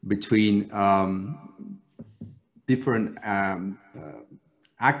between different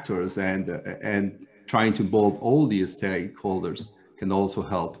actors and trying to involve all the stakeholders can also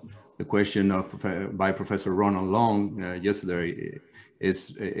help. The question of by Professor Ronald Long yesterday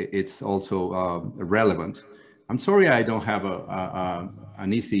it's also relevant. I'm sorry I don't have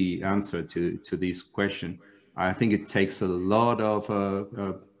an easy answer to this question. I think it takes a lot of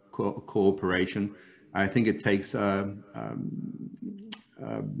cooperation. I think it takes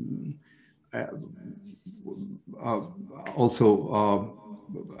also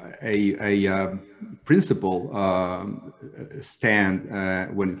a principle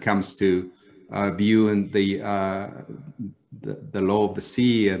stand when it comes to viewing the law of the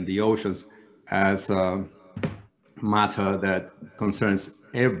sea and the oceans as a matter that concerns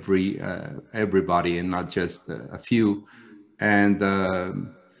everybody and not just a few, and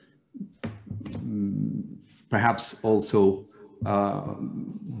perhaps also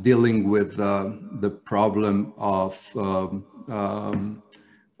dealing with the problem of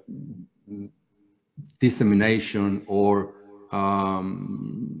dissemination or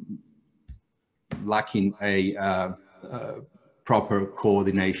lacking a proper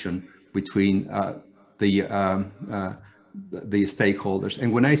coordination between the stakeholders.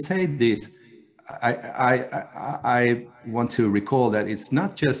 And when I say this, I want to recall that it's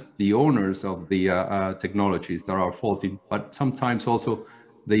not just the owners of the technologies that are faulty, but sometimes also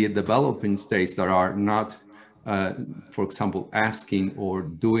the developing states that are not, for example, asking or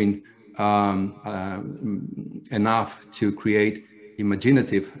doing enough to create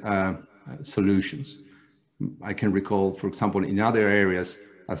imaginative solutions. I can recall, for example, in other areas,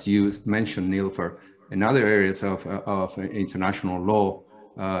 as you mentioned, Nilufer, in other areas of international law,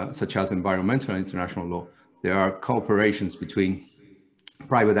 such as environmental international law, there are cooperations between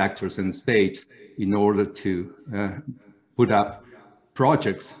private actors and states in order to put up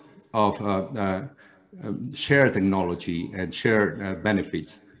projects of shared technology and shared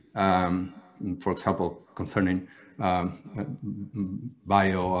benefits. For example, concerning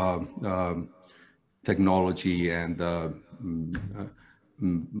bio technology and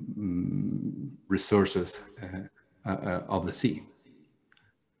resources of the sea.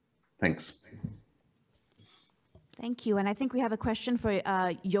 Thanks. Thank you. And I think we have a question for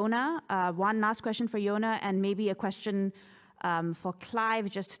Yona, one last question for Yona, and maybe a question for Clive,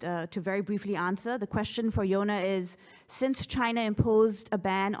 just to very briefly answer. The question for Yona is, since China imposed a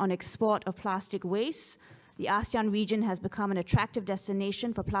ban on export of plastic waste, the ASEAN region has become an attractive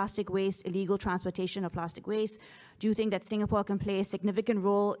destination for plastic waste, illegal transportation of plastic waste. Do you think that Singapore can play a significant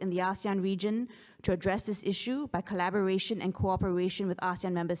role in the ASEAN region to address this issue by collaboration and cooperation with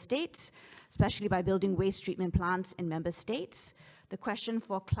ASEAN member states, especially by building waste treatment plants in member states? The question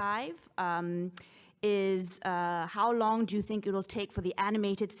for Clive is, how long do you think it will take for the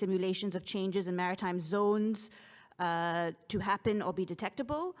animated simulations of changes in maritime zones to happen or be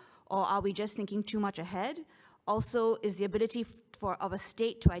detectable? Or are we just thinking too much ahead? Also, is the ability of a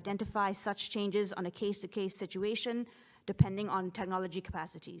state to identify such changes on a case-to-case situation depending on technology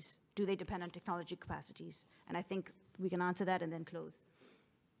capacities? Do they depend on technology capacities? And I think we can answer that and then close.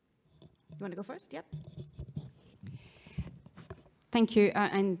 You want to go first? Yep. Thank you,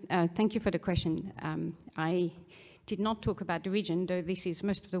 and thank you for the question. I did not talk about the region, though this is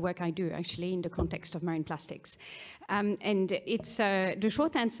most of the work I do actually in the context of marine plastics. And it's the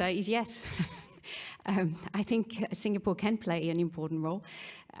short answer is yes. I think Singapore can play an important role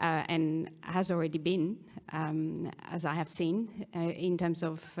and has already been, as I have seen, in terms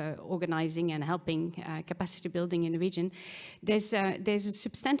of organizing and helping capacity building in the region. There's a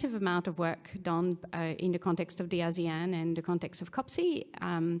substantive amount of work done in the context of the ASEAN and the context of COPSI.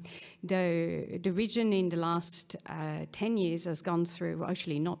 The region in the last 10 years has gone through,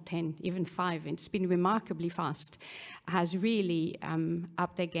 actually not 10, even 5, it's been remarkably fast, has really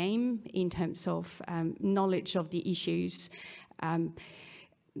upped their game in terms of knowledge of the issues,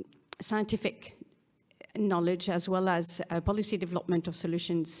 scientific knowledge, as well as policy development of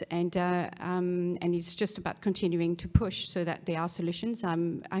solutions, and it's just about continuing to push so that there are solutions.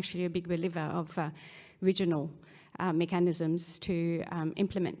 I'm actually a big believer of regional mechanisms to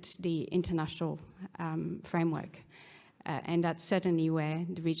implement the international framework, and that's certainly where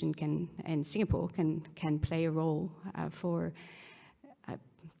the region can, and Singapore can play a role for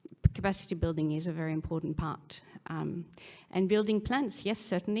capacity building is a very important part. And building plants, yes,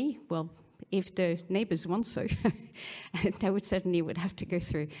 certainly. Well, if the neighbors want so, that would have to go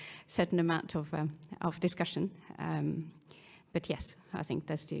through a certain amount of discussion. But yes, I think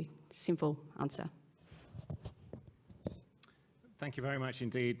that's the simple answer. Thank you very much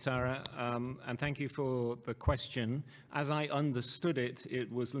indeed, Tara, and thank you for the question. As I understood it,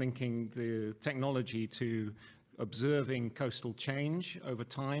 it was linking the technology to observing coastal change over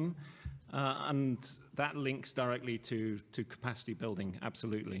time, and that links directly to capacity building,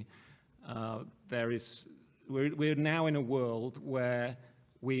 absolutely. We're now in a world where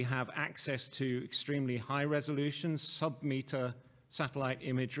we have access to extremely high resolution, sub-meter satellite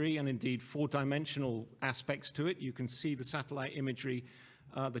imagery, and indeed 4-dimensional aspects to it. You can see the satellite imagery,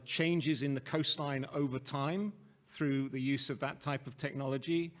 the changes in the coastline over time through the use of that type of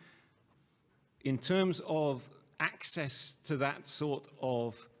technology. In terms of access to that sort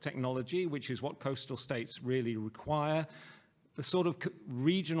of technology, which is what coastal states really require, the sort of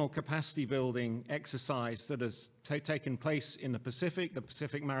regional capacity building exercise that has taken place in the Pacific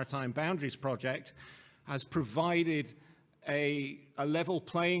Maritime Boundaries Project, has provided a level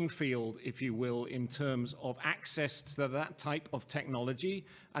playing field, if you will, in terms of access to that type of technology,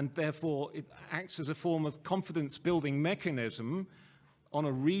 and therefore it acts as a form of confidence building mechanism on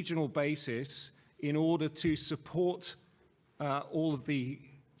a regional basis in order to support all of the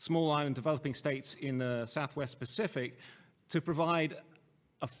small island developing states in the Southwest Pacific, to provide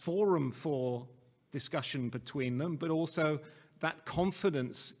a forum for discussion between them, but also that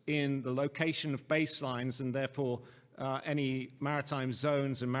confidence in the location of baselines, and therefore any maritime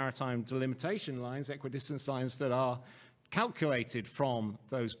zones and maritime delimitation lines, equidistance lines, that are calculated from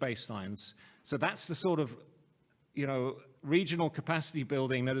those baselines. So that's the sort of, regional capacity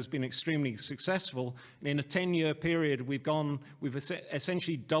building that has been extremely successful. In a 10-year period, we've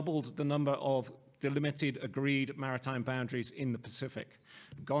essentially doubled the number of delimited agreed maritime boundaries in the Pacific.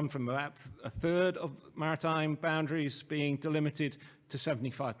 Gone from about a third of maritime boundaries being delimited to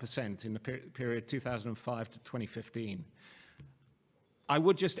 75% in the period 2005 to 2015. I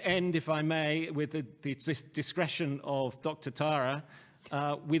would just end, if I may, with the discretion of Dr. Tara,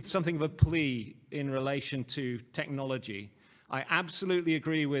 with something of a plea in relation to technology. I absolutely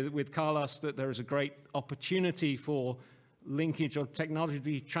agree with Carlos that there is a great opportunity for linkage of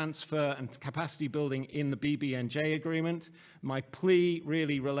technology transfer and capacity building in the BBNJ agreement. My plea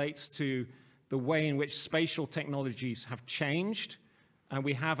really relates to the way in which spatial technologies have changed, and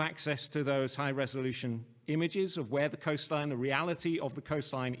we have access to those high-resolution images of where the coastline, the reality of the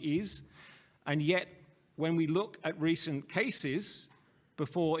coastline is. And yet, when we look at recent cases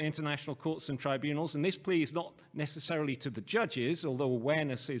before international courts and tribunals, and this plea is not necessarily to the judges, although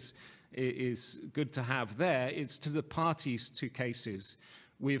awareness is good to have there, it's to the parties to cases.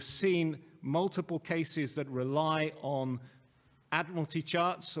 We've seen multiple cases that rely on Admiralty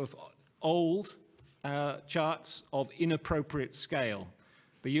charts of old charts of inappropriate scale.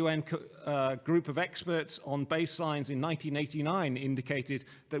 The UN group of experts on baselines in 1989 indicated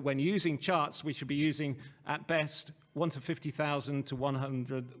that when using charts, we should be using, at best, 1 to 50,000 to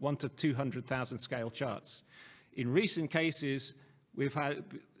 1 to 200,000 scale charts. In recent cases, we've had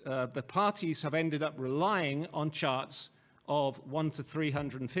the parties have ended up relying on charts of 1 to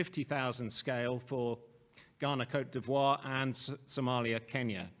 350,000 scale for Ghana, Cote d'Ivoire, and Somalia,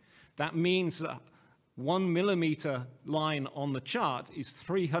 Kenya. That means that 1 millimeter line on the chart is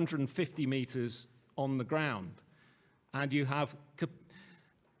 350 meters on the ground. And you have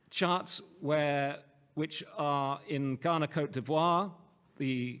charts which are in Ghana, Cote d'Ivoire.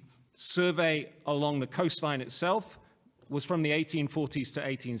 The survey along the coastline itself was from the 1840s to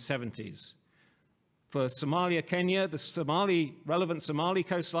 1870s. For Somalia, Kenya, the relevant Somali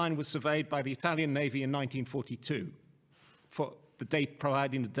coastline was surveyed by the Italian Navy in 1942, for the date,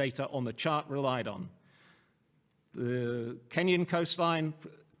 providing the data on the chart relied on. The Kenyan coastline,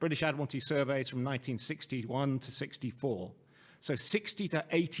 British Admiralty surveys from 1961 to 64. So 60 to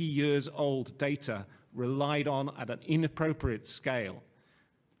 80 years old data relied on at an inappropriate scale.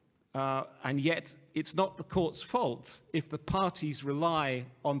 And yet, it's not the court's fault if the parties rely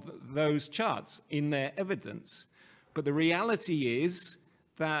on those charts in their evidence. But the reality is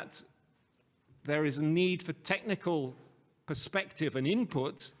that there is a need for technical perspective and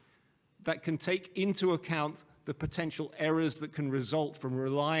input that can take into account the potential errors that can result from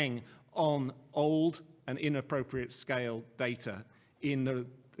relying on old and inappropriate scale data in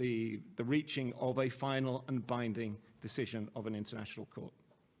the reaching of a final and binding decision of an international court.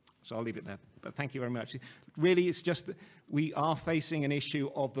 So I'll leave it there, but thank you very much. Really, it's just that we are facing an issue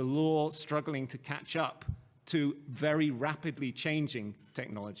of the law struggling to catch up to very rapidly changing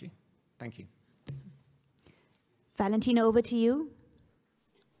technology. Thank you. Valentina, over to you.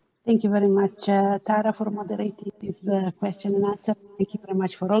 Thank you very much, Tara, for moderating this question and answer. Thank you very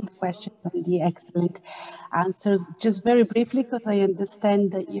much for all the questions and the excellent answers. Just very briefly, because I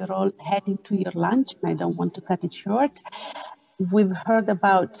understand that you're all heading to your lunch, and I don't want to cut it short. We've heard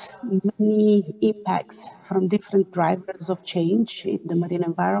about many impacts from different drivers of change in the marine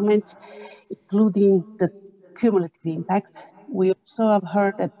environment, including the cumulative impacts. We also have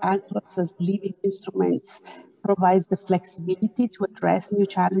heard that UNCLOS as living instruments provides the flexibility to address new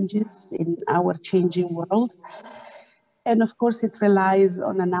challenges in our changing world. And of course, it relies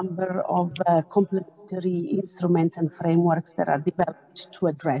on a number of complementary instruments and frameworks that are developed to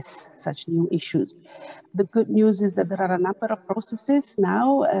address such new issues. The good news is that there are a number of processes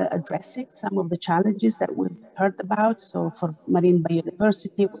now addressing some of the challenges that we've heard about. So for marine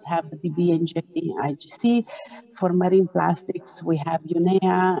biodiversity, we have the BBNJ IGC. For marine plastics, we have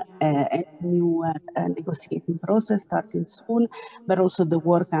UNEA, a new negotiating process starting soon, but also the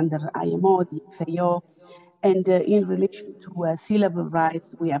work under IMO, the FAO. And in relation to sea level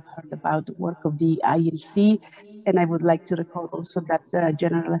rise, we have heard about the work of the ILC. And I would like to recall also that the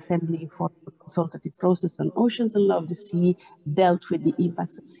General Assembly for the consultative process on oceans and law of the sea dealt with the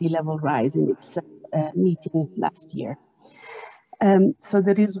impacts of sea level rise in its meeting last year. So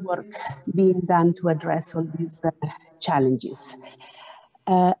there is work being done to address all these challenges.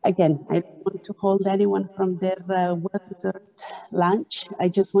 Again, I don't want to hold anyone from their well-deserved lunch. I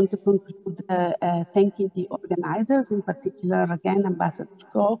just want to conclude thanking the organizers, in particular, again, Ambassador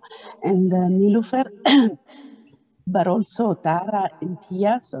Go and Nilufer, but also Tara and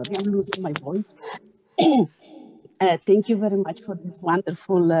Pia. Sorry, I'm losing my voice. Thank you very much for this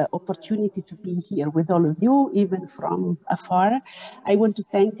wonderful opportunity to be here with all of you, even from afar. I want to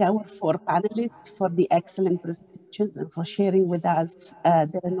thank our 4 panelists for the excellent presentations and for sharing with us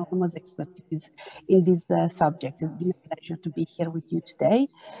their enormous expertise in this subject. It's been a pleasure to be here with you today.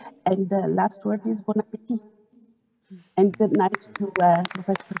 And the last word is bon appetit. And good night to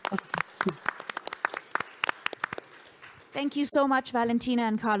Professor Scolfi. Thank you so much, Valentina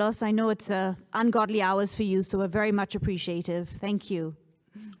and Carlos. I know it's ungodly hours for you, so we're very much appreciative. Thank you.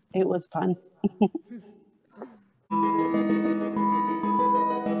 It was fun.